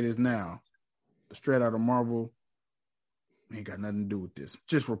I'll just say this now, straight out of Marvel, ain't got nothing to do with this.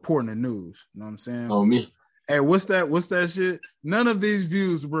 Just reporting the news. You know what I'm saying? Oh, me. Hey, what's that shit? None of these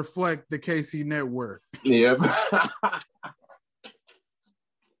views reflect the KC network. Yep.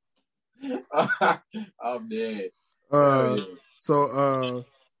 I'm dead. So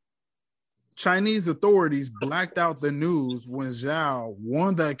Chinese authorities blacked out the news when Zhao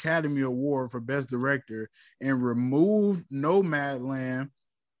won the Academy Award for Best Director and removed Nomadland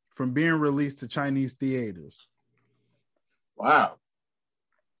from being released to Chinese theaters. Wow.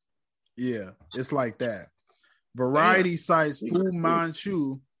 Yeah, it's like that. Variety cites Fu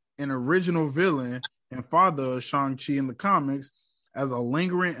Manchu, an original villain and father of Shang-Chi in the comics, as a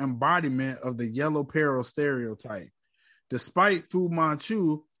lingering embodiment of the yellow peril stereotype. Despite Fu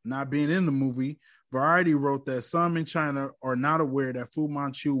Manchu not being in the movie, Variety wrote that some in China are not aware that Fu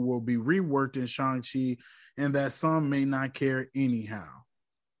Manchu will be reworked in Shang-Chi and that some may not care anyhow.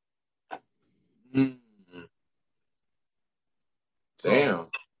 Mm-hmm. So, damn.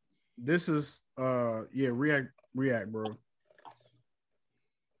 This is react, bro.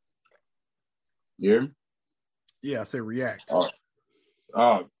 Yeah. Yeah, I said react.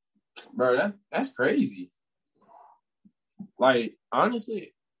 Oh, bro, that's crazy. Like,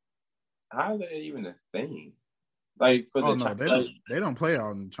 honestly, how is that even a thing? Like for they don't play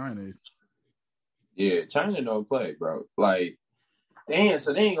out in China. Yeah, China don't play, bro. Like, damn,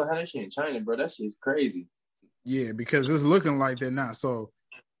 so they ain't gonna have that shit in China, bro. That shit's crazy. Yeah, because it's looking like they're not. So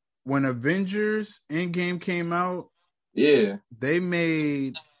when Avengers Endgame came out, they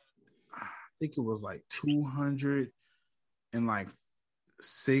made, I think it was like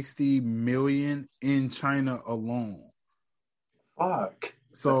 260 million in China alone. Fuck.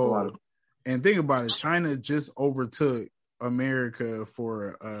 So, and think about it, China just overtook America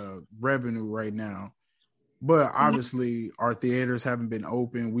for revenue right now. But obviously, our theaters haven't been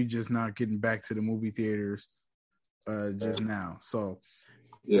open. We just not getting back to the movie theaters just now. So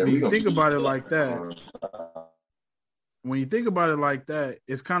when you think about it like that,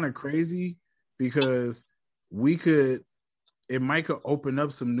 it's kind of crazy because it might could open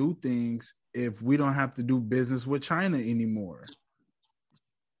up some new things if we don't have to do business with China anymore.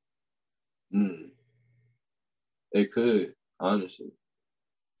 It could, honestly.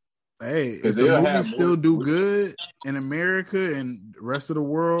 Hey, if the movies still do good in America and the rest of the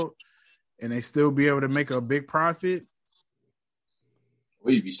world, and they still be able to make a big profit,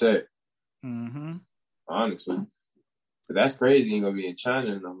 we'd be set. Mm-hmm. Honestly. But that's crazy. Ain't gonna be in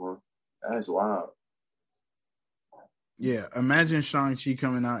China no more. That's wild. Yeah, imagine Shang-Chi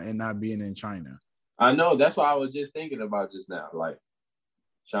coming out and not being in China. I know. That's what I was just thinking about just now. Like,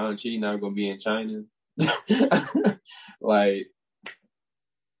 Shang-Chi not gonna be in China. Like,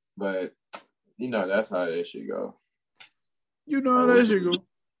 but you know, that's how that should go. You know how that should go.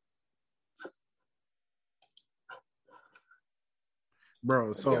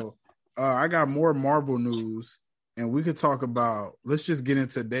 Bro, so I got more Marvel news, and we could talk about, let's just get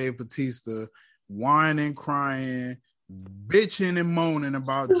into Dave Bautista whining, crying, bitching and moaning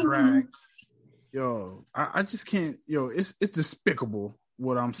about Drax. Yo, I just can't, it's despicable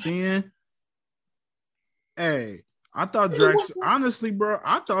what I'm seeing. Hey, I thought Drax, honestly, bro,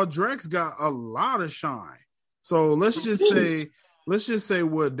 I thought Drax got a lot of shine. So let's just say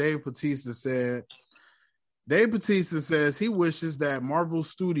what Dave Bautista said. Dave Bautista says he wishes that Marvel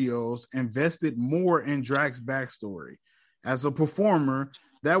Studios invested more in Drax's backstory. As a performer,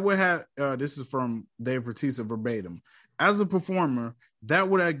 that would have, this is from Dave Bautista verbatim. As a performer, that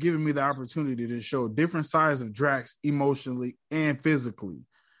would have given me the opportunity to show different sides of Drax emotionally and physically.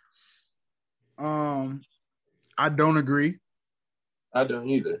 I don't agree. I don't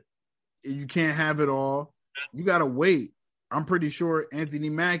either. You can't have it all. You got to wait. I'm pretty sure Anthony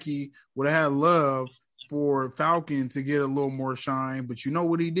Mackie would have had love for Falcon to get a little more shine, but you know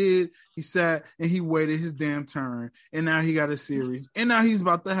what he did? He sat and he waited his damn turn, and now he got a series, and now he's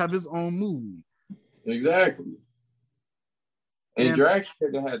about to have his own movie. Exactly. And Drax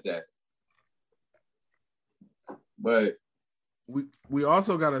could have had that. But we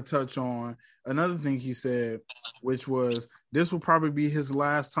also got to touch on another thing he said, which was this will probably be his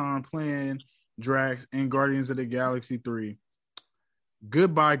last time playing Drax in Guardians of the Galaxy 3.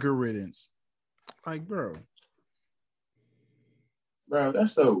 Goodbye, good riddance. Like, bro,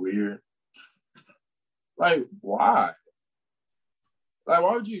 that's so weird. Like, why? Like,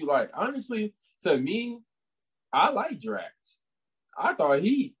 why would you, like, honestly, to me, I like Drax. I thought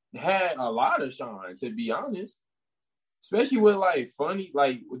he had a lot of shine, to be honest. Especially with,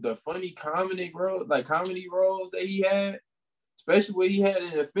 with the funny comedy roles that he had. Especially what he had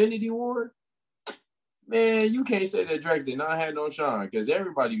in Infinity War. Man, you can't say that Drax did not have no shine, because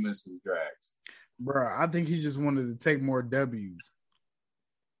everybody messed with Drax. Bro, I think he just wanted to take more W's.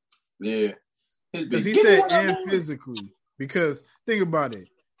 Yeah. Because he said, and physically. Because think about it.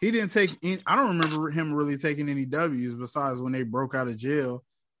 He didn't take any, I don't remember him really taking any W's besides when they broke out of jail.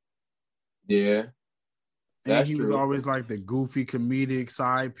 Yeah. And he was always like the goofy comedic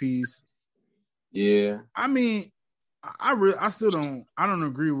side piece. Yeah. I mean, I still don't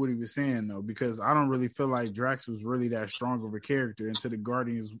agree with what he was saying though, because I don't really feel like Drax was really that strong of a character until the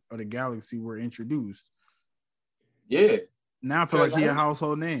Guardians of the Galaxy were introduced. Yeah. Now I feel like he a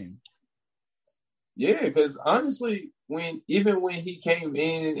household name. Yeah, because honestly, even when he came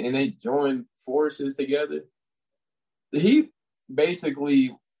in and they joined forces together, he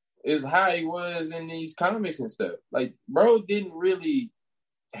basically is how he was in these comics and stuff. Like, bro didn't really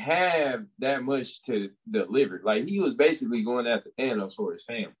have that much to deliver. Like, he was basically going after Thanos for his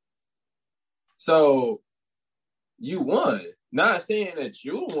family. So you won. Not saying that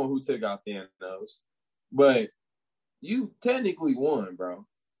you're the one who took out Thanos, but you technically won, bro.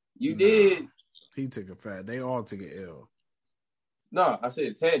 You did. He took a fat. They all took an L. No, I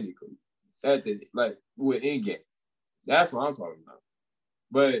said technically. With Endgame. That's what I'm talking about.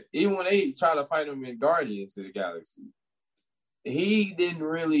 But even when they try to fight him in Guardians of the Galaxy, he couldn't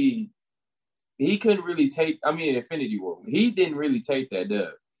really take, Infinity War. He didn't really take that dub.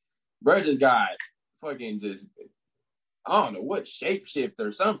 Bro just got fucking just, I don't know what, shapeshift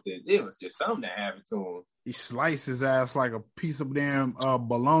or something. It was just something that happened to him. He sliced his ass like a piece of damn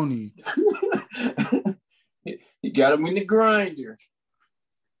bologna. He got him in the grinder.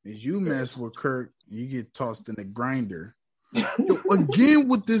 As you mess with Kirk, you get tossed in the grinder. Yo, again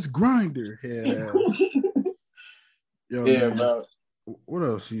with this grinder. Yeah. Yo, yeah, man. bro. What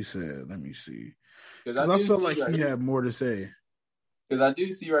else he said? Let me see. Because I felt like he had more to say. Because I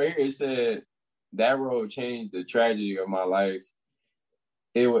do see right here, it said, that role changed the tragedy of my life.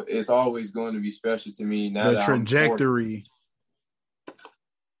 It's always going to be special to me. Now the trajectory.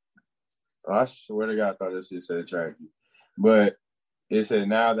 I swear to God, I thought this shit said tragedy. But it said,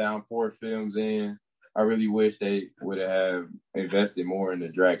 now that I'm 4 films in, I really wish they would have invested more in the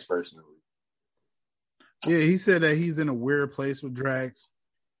Drax personally. Yeah, he said that he's in a weird place with Drax.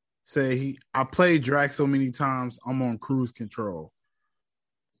 I played Drax so many times, I'm on cruise control.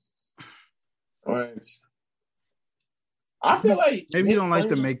 What? I feel like maybe he don't like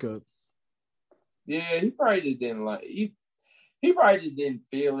the makeup. Yeah, he probably just didn't like he probably just didn't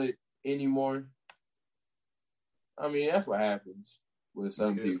feel it anymore. I mean, that's what happens with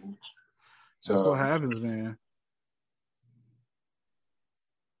some people. So, that's what happens, man.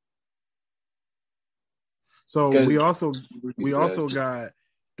 So we also got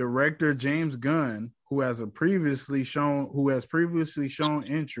director James Gunn, who has previously shown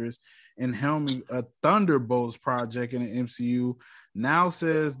interest in helming a Thunderbolts project in the MCU. Now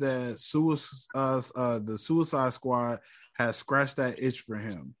says that the Suicide Squad has scratched that itch for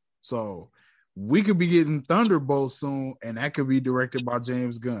him. So we could be getting Thunderbolts soon, and that could be directed by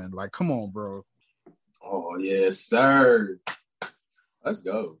James Gunn. Like, come on, bro. Oh, yes, sir. Let's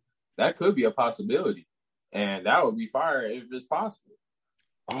go. That could be a possibility. And that would be fire if it's possible.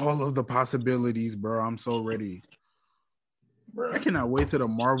 All of the possibilities, bro. I'm so ready. Bro. I cannot wait till the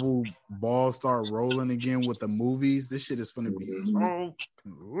Marvel ball start rolling again with the movies. This shit is going to be so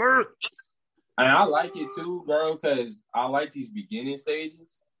alert. And I like it too, bro, because I like these beginning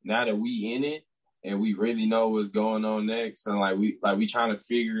stages. Now that we in it and we really know what's going on next, and we trying to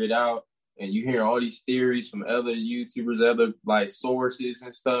figure it out. And you hear all these theories from other YouTubers, other like sources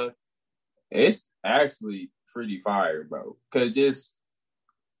and stuff. It's actually pretty fire, bro. Because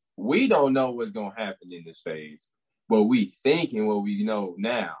we don't know what's going to happen in this phase, but we thinking what we know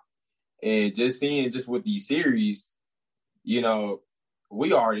now. And just seeing just with these series, you know,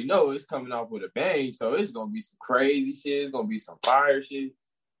 we already know it's coming off with a bang. So it's going to be some crazy shit. It's going to be some fire shit.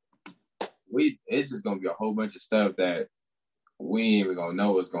 It's just going to be a whole bunch of stuff that we ain't even going to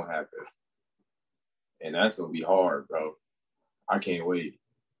know what's going to happen. And that's going to be hard, bro. I can't wait.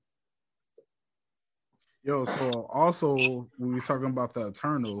 Yo, so also when we're talking about the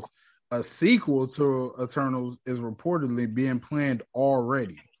Eternals, a sequel to Eternals is reportedly being planned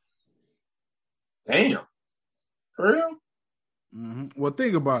already. Damn. For real? Mm-hmm. Well,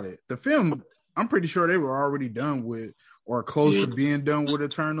 think about it. The film, I'm pretty sure they were already done with or close to being done with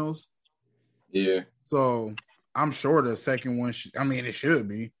Eternals. Yeah. So I'm sure the second one, it should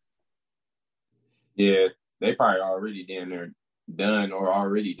be. Yeah, they probably already done or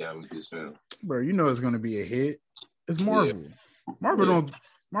already done with this film. Bro, you know it's going to be a hit. It's Marvel. Yeah.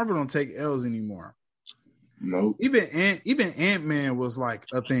 Marvel don't take L's anymore. Nope. Even Ant-Man was like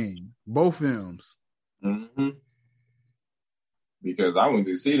a thing. Both films. Mm-hmm. Because I went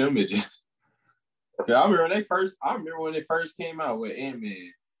to see them bitches. I remember when they first came out with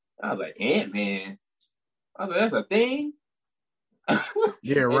Ant-Man. I was like, Ant-Man? I was like, that's a thing?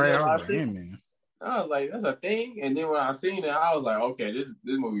 Yeah, right. I was like, Ant-Man. I was like, that's a thing? And then when I seen it, I was like, okay, this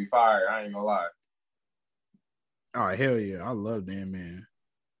movie fire. I ain't gonna lie. Oh, hell yeah. I love Ant-Man.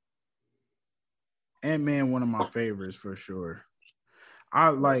 Ant-Man, one of my favorites for sure.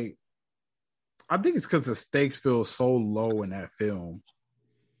 I think it's because the stakes feel so low in that film.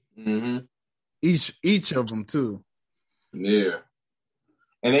 Mm-hmm. Each of them too. Yeah.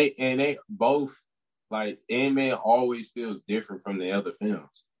 And they both, like, Ant-Man always feels different from the other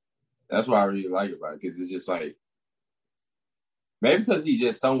films. That's what I really like about it, because it's just like, maybe because he's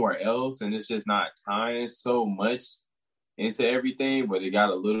just somewhere else and it's just not tying so much into everything, but it got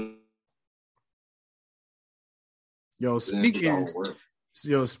a little. Speaking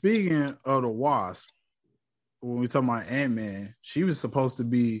of the Wasp, when we talk about Ant-Man, she was supposed to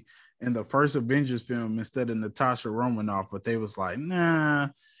be in the first Avengers film instead of Natasha Romanoff, but they was like, nah,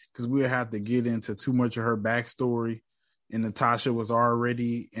 because we would have to get into too much of her backstory. And Natasha was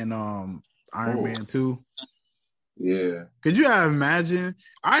already in Iron Man 2. Yeah. Could you imagine?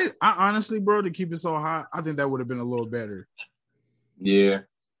 I honestly, bro, to keep it so hot, I think that would have been a little better. Yeah.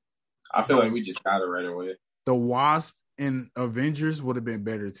 I feel like we just got it right away. The Wasp in Avengers would have been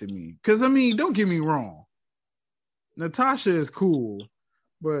better to me. Because, don't get me wrong. Natasha is cool,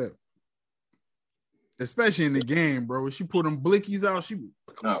 but especially in the game, bro, when she put them blickies out, she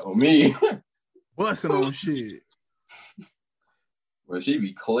me busting on shit. Well, she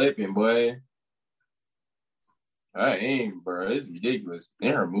be clipping, boy. I ain't, bro. It's ridiculous.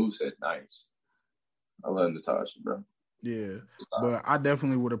 And her moveset nice. I love Natasha, bro. Yeah, but I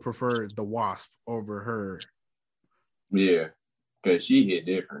definitely would have preferred the Wasp over her. Yeah, because she hit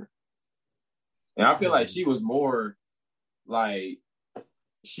different. And I feel like she was more like,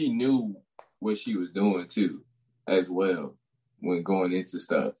 she knew what she was doing too, as well, when going into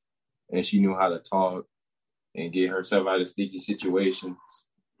stuff. And she knew how to talk and get herself out of sticky situations.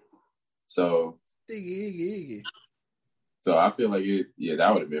 So So I feel like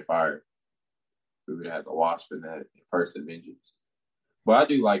that would have been fire. We would have had the Wasp in that first Avengers. But I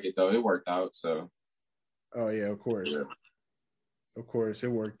do like it though. It worked out. So. Oh yeah, of course. Yeah. Of course, it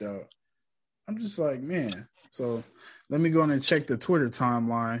worked out. I'm just like, man. So let me go in and check the Twitter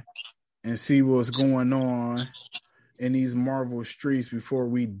timeline and see what's going on in these Marvel streets before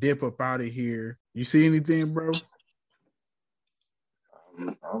we dip up out of here. You see anything, bro?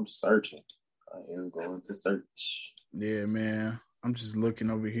 I'm searching. I am going to search. Yeah, man. I'm just looking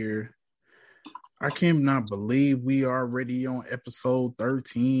over here. I cannot believe we are already on episode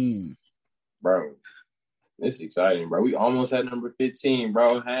 13. Bro, it's exciting, bro. We almost had number 15,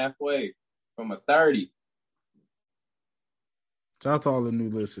 bro. Halfway from a 30. Shout out to all the new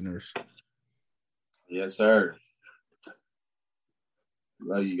listeners. Yes, sir.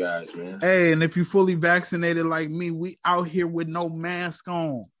 Love you guys, man. Hey, and if you fully vaccinated like me, we out here with no mask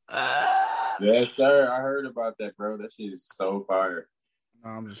on. Yes, sir. I heard about that, bro. That shit is so fire. No,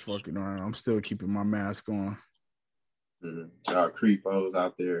 I'm just fucking around. I'm still keeping my mask on. Y'all creepos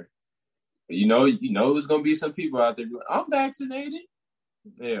out there. But you know, there's gonna be some people out there like, I'm vaccinated.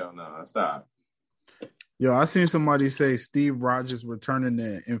 Hell no, stop. Yo, I seen somebody say Steve Rogers returning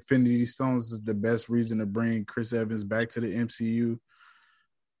the Infinity Stones is the best reason to bring Chris Evans back to the MCU.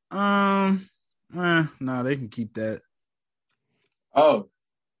 Nah, they can keep that. Oh,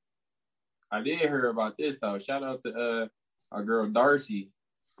 I did hear about this though. Shout out to our girl Darcy.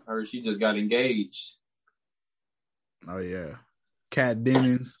 I heard she just got engaged. Oh yeah, Kat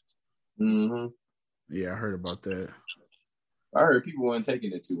Dennings. Mm-hmm. Yeah, I heard about that. I heard people weren't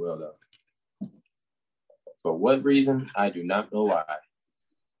taking it too well though. For what reason? I do not know why.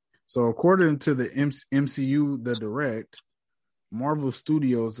 So according to the MCU, the Direct, Marvel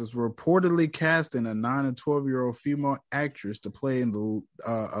Studios is reportedly casting a 9 and 12-year-old female actress to play in the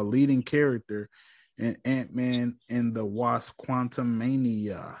a leading character in Ant-Man and the Wasp: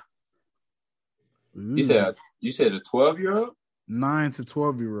 Quantumania. Ooh. You said a 12-year-old? 9 to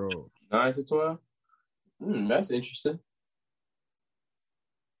 12-year-old. 9 to 12? That's interesting.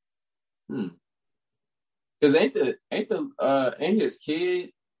 Cause ain't his kid?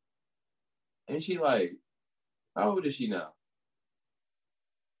 Ain't she like? How old is she now?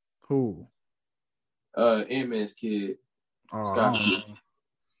 Who? Ant-Man's kid. Scott.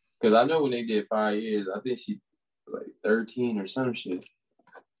 Because I know when they did 5 years, I think she was like 13 or some shit.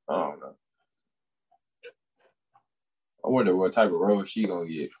 I don't know. I wonder what type of role she gonna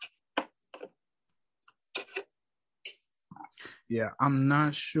get. Yeah, I'm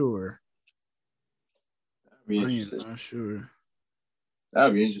not sure. I am not sure.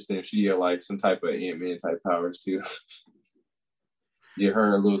 That'd be interesting if she had like some type of Ant-Man type powers too. Get her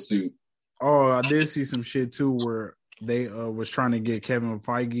in a little suit. Oh, I did see some shit too where they was trying to get Kevin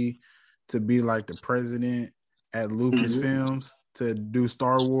Feige to be like the president at Lucasfilms to do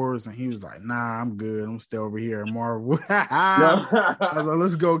Star Wars, and he was like, "Nah, I'm good. I'm still over here at Marvel." I was like,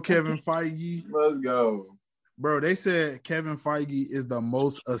 "Let's go, Kevin Feige. Let's go, bro." They said Kevin Feige is the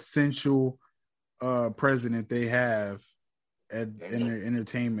most essential president they have in their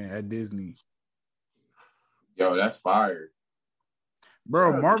entertainment at Disney. Yo, that's fire.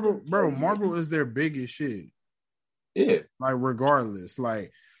 Bro, Marvel is their biggest shit. Yeah. Like regardless.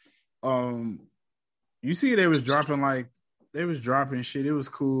 Like you see they was dropping shit. It was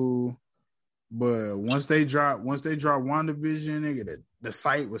cool. But once they dropped WandaVision, nigga, the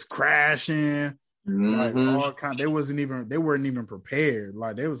site was crashing. Like all kind, they weren't even prepared.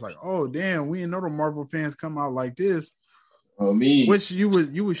 Like they was like, oh damn, we didn't know the Marvel fans come out like this. Oh me. Which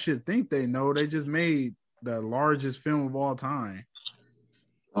you should think they know. They just made the largest film of all time.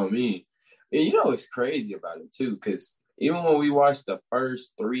 Oh me. And you know what's crazy about it too, because even when we watched the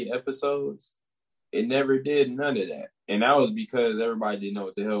first 3 episodes, it never did none of that. And that was because everybody didn't know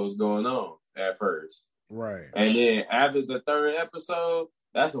what the hell was going on at first. Right. And then after the 3rd episode,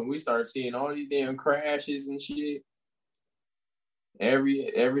 that's when we started seeing all these damn crashes and shit.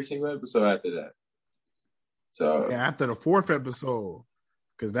 Every single episode after that. So yeah, after the 4th episode,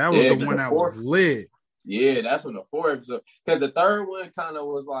 because that was the one that was lit. Yeah, that's when the 4th episode. Because the 3rd one kind of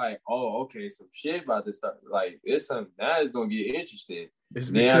was like, oh, okay, some shit about to start. Like it's something that is gonna get interesting. It's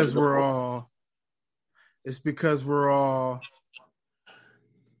because we're all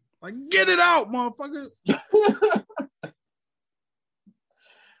like, get it out, motherfucker.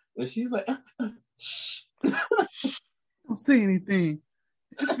 And she's like, don't say anything.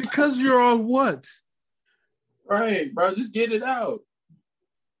 It's because you're all what? Right, bro, just get it out.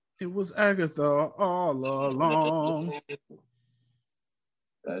 It was Agatha all along.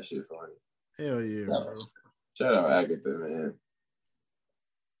 That shit funny. Hell yeah, bro. Shout out Agatha, man.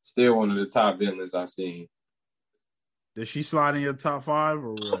 Still one of the top villains I've seen. Does she slide in your top 5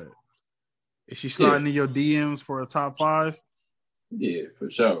 or what? Is she sliding in your DMs for a top 5? Yeah, for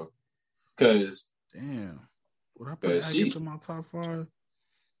sure. Cause damn, would I put Agatha in my top 5?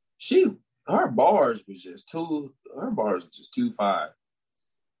 Her bars was just too 5.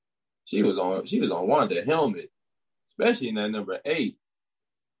 She was on Wanda Helmet, especially in that number 8.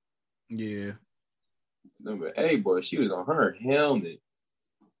 Yeah. Number 8, boy, she was on her helmet.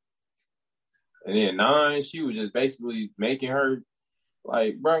 And then 9, she was just basically making her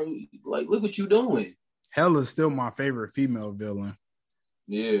like, bro, like, look what you doing. Hella's still my favorite female villain.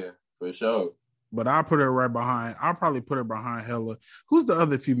 Yeah, for sure. But I'll put her right behind. I'll probably put her behind Hella. Who's the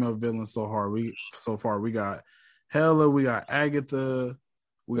other female villain so far? We got Hella, we got Agatha,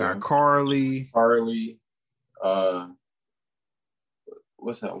 we got Carly.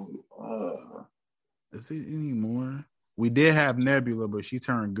 What's that one? Is it any more? We did have Nebula, but she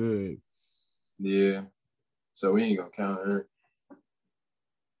turned good. Yeah. So we ain't gonna count her.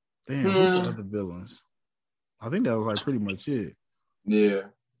 Damn, who's the other villains? I think that was like pretty much it. Yeah.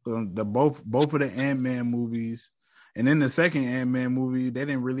 Both of the Ant-Man movies, and in the second Ant-Man movie, they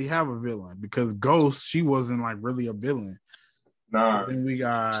didn't really have a villain because Ghost, she wasn't like really a villain. Nah. So then we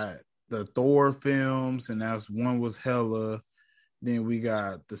got the Thor films, and one was Hella. Then we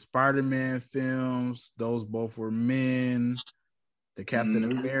got the Spider-Man films; those both were men. The Captain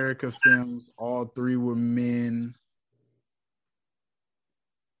America films, all 3 were men.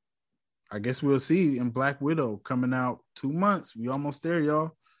 I guess we'll see in Black Widow coming out 2 months. We almost there,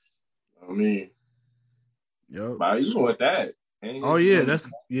 y'all. I mean, yep. But even with that, oh yeah,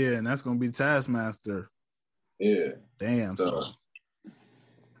 and that's gonna be Taskmaster. Yeah. Damn. So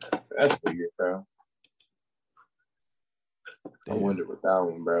that's figured, bro. Damn. I wonder with that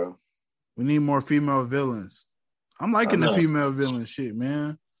one, bro. We need more female villains. I'm liking the female villain shit,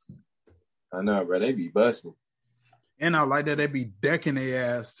 man. I know, bro. They be busting. And I like that they be decking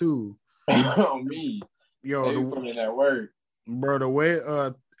their ass too. On me. Yo, they put in that work. Bro, the way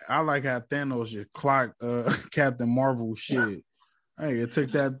I like how Thanos just clocked Captain Marvel shit. Hey, it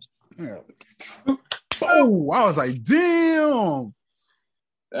took that. Oh, I was like, damn.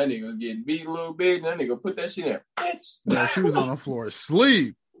 That nigga was getting beat a little bit. And that nigga put that shit in. Bitch. Yeah, she was on the floor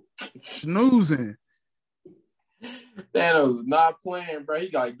asleep, snoozing. Thanos was not playing, bro. He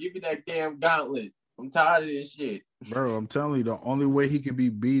gotta give me that damn gauntlet. I'm tired of this shit. Bro, I'm telling you, the only way he could be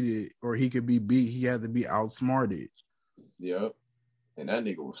beat, he had to be outsmarted. Yep. And that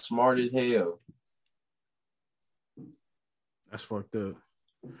nigga was smart as hell. That's fucked up.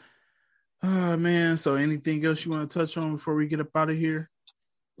 Oh, man. So anything else you want to touch on before we get up out of here?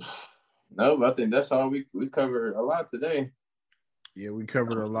 No, I think that's all we covered a lot today. Yeah, we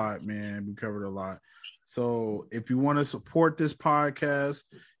covered a lot, man. We covered a lot. So if you want to support this podcast,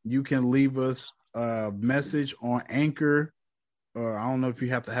 you can leave us a message on Anchor. I don't know if you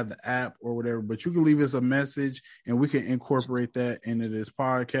have to have the app or whatever, but you can leave us a message and we can incorporate that into this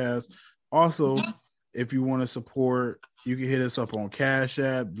podcast. Also, if you want to support, you can hit us up on Cash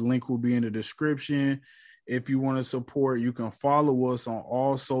App. The link will be in the description. If you want to support, you can follow us on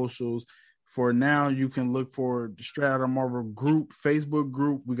all socials. For now, you can look for the Straight Outta Marvel group, Facebook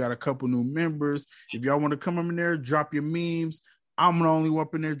group. We got a couple new members. If y'all want to come up in there, drop your memes. I'm the only one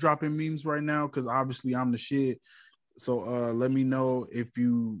up in there dropping memes right now because obviously I'm the shit. So let me know if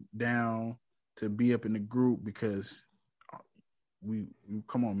you down to be up in the group because we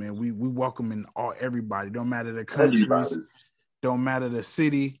come on, man. We welcome in everybody. Don't matter the countries, don't matter the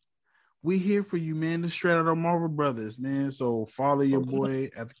city. We here for you, man. The Straight Outta Marvel Brothers, man. So follow your boy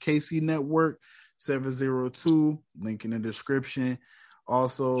at the KC Network 702. Link in the description.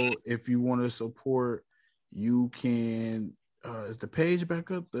 Also, if you want to support, you can. Is the page back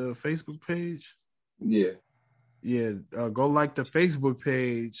up? The Facebook page? Yeah. Yeah. Go like the Facebook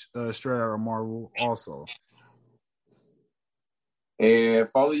page, Straight Outta Marvel. Also. And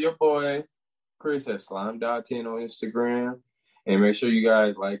follow your boy Chris at Slime.10 on Instagram. And make sure you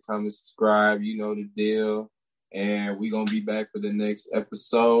guys like, comment, subscribe. You know the deal. And we're going to be back for the next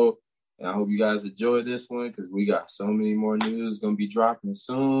episode. And I hope you guys enjoy this one because we got so many more news going to be dropping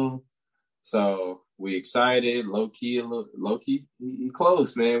soon. So we excited. Low-key,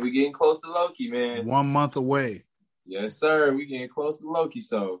 close, man. We getting close to Loki, man. 1 month away. Yes, sir. We getting close to Loki.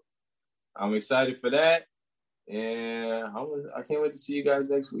 So I'm excited for that. And I can't wait to see you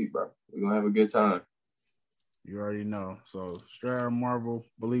guys next week, bro. We're going to have a good time. You already know. So, Straight Outta Marvel,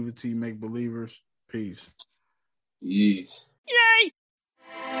 believe it till you make believers. Peace. Peace. Yay!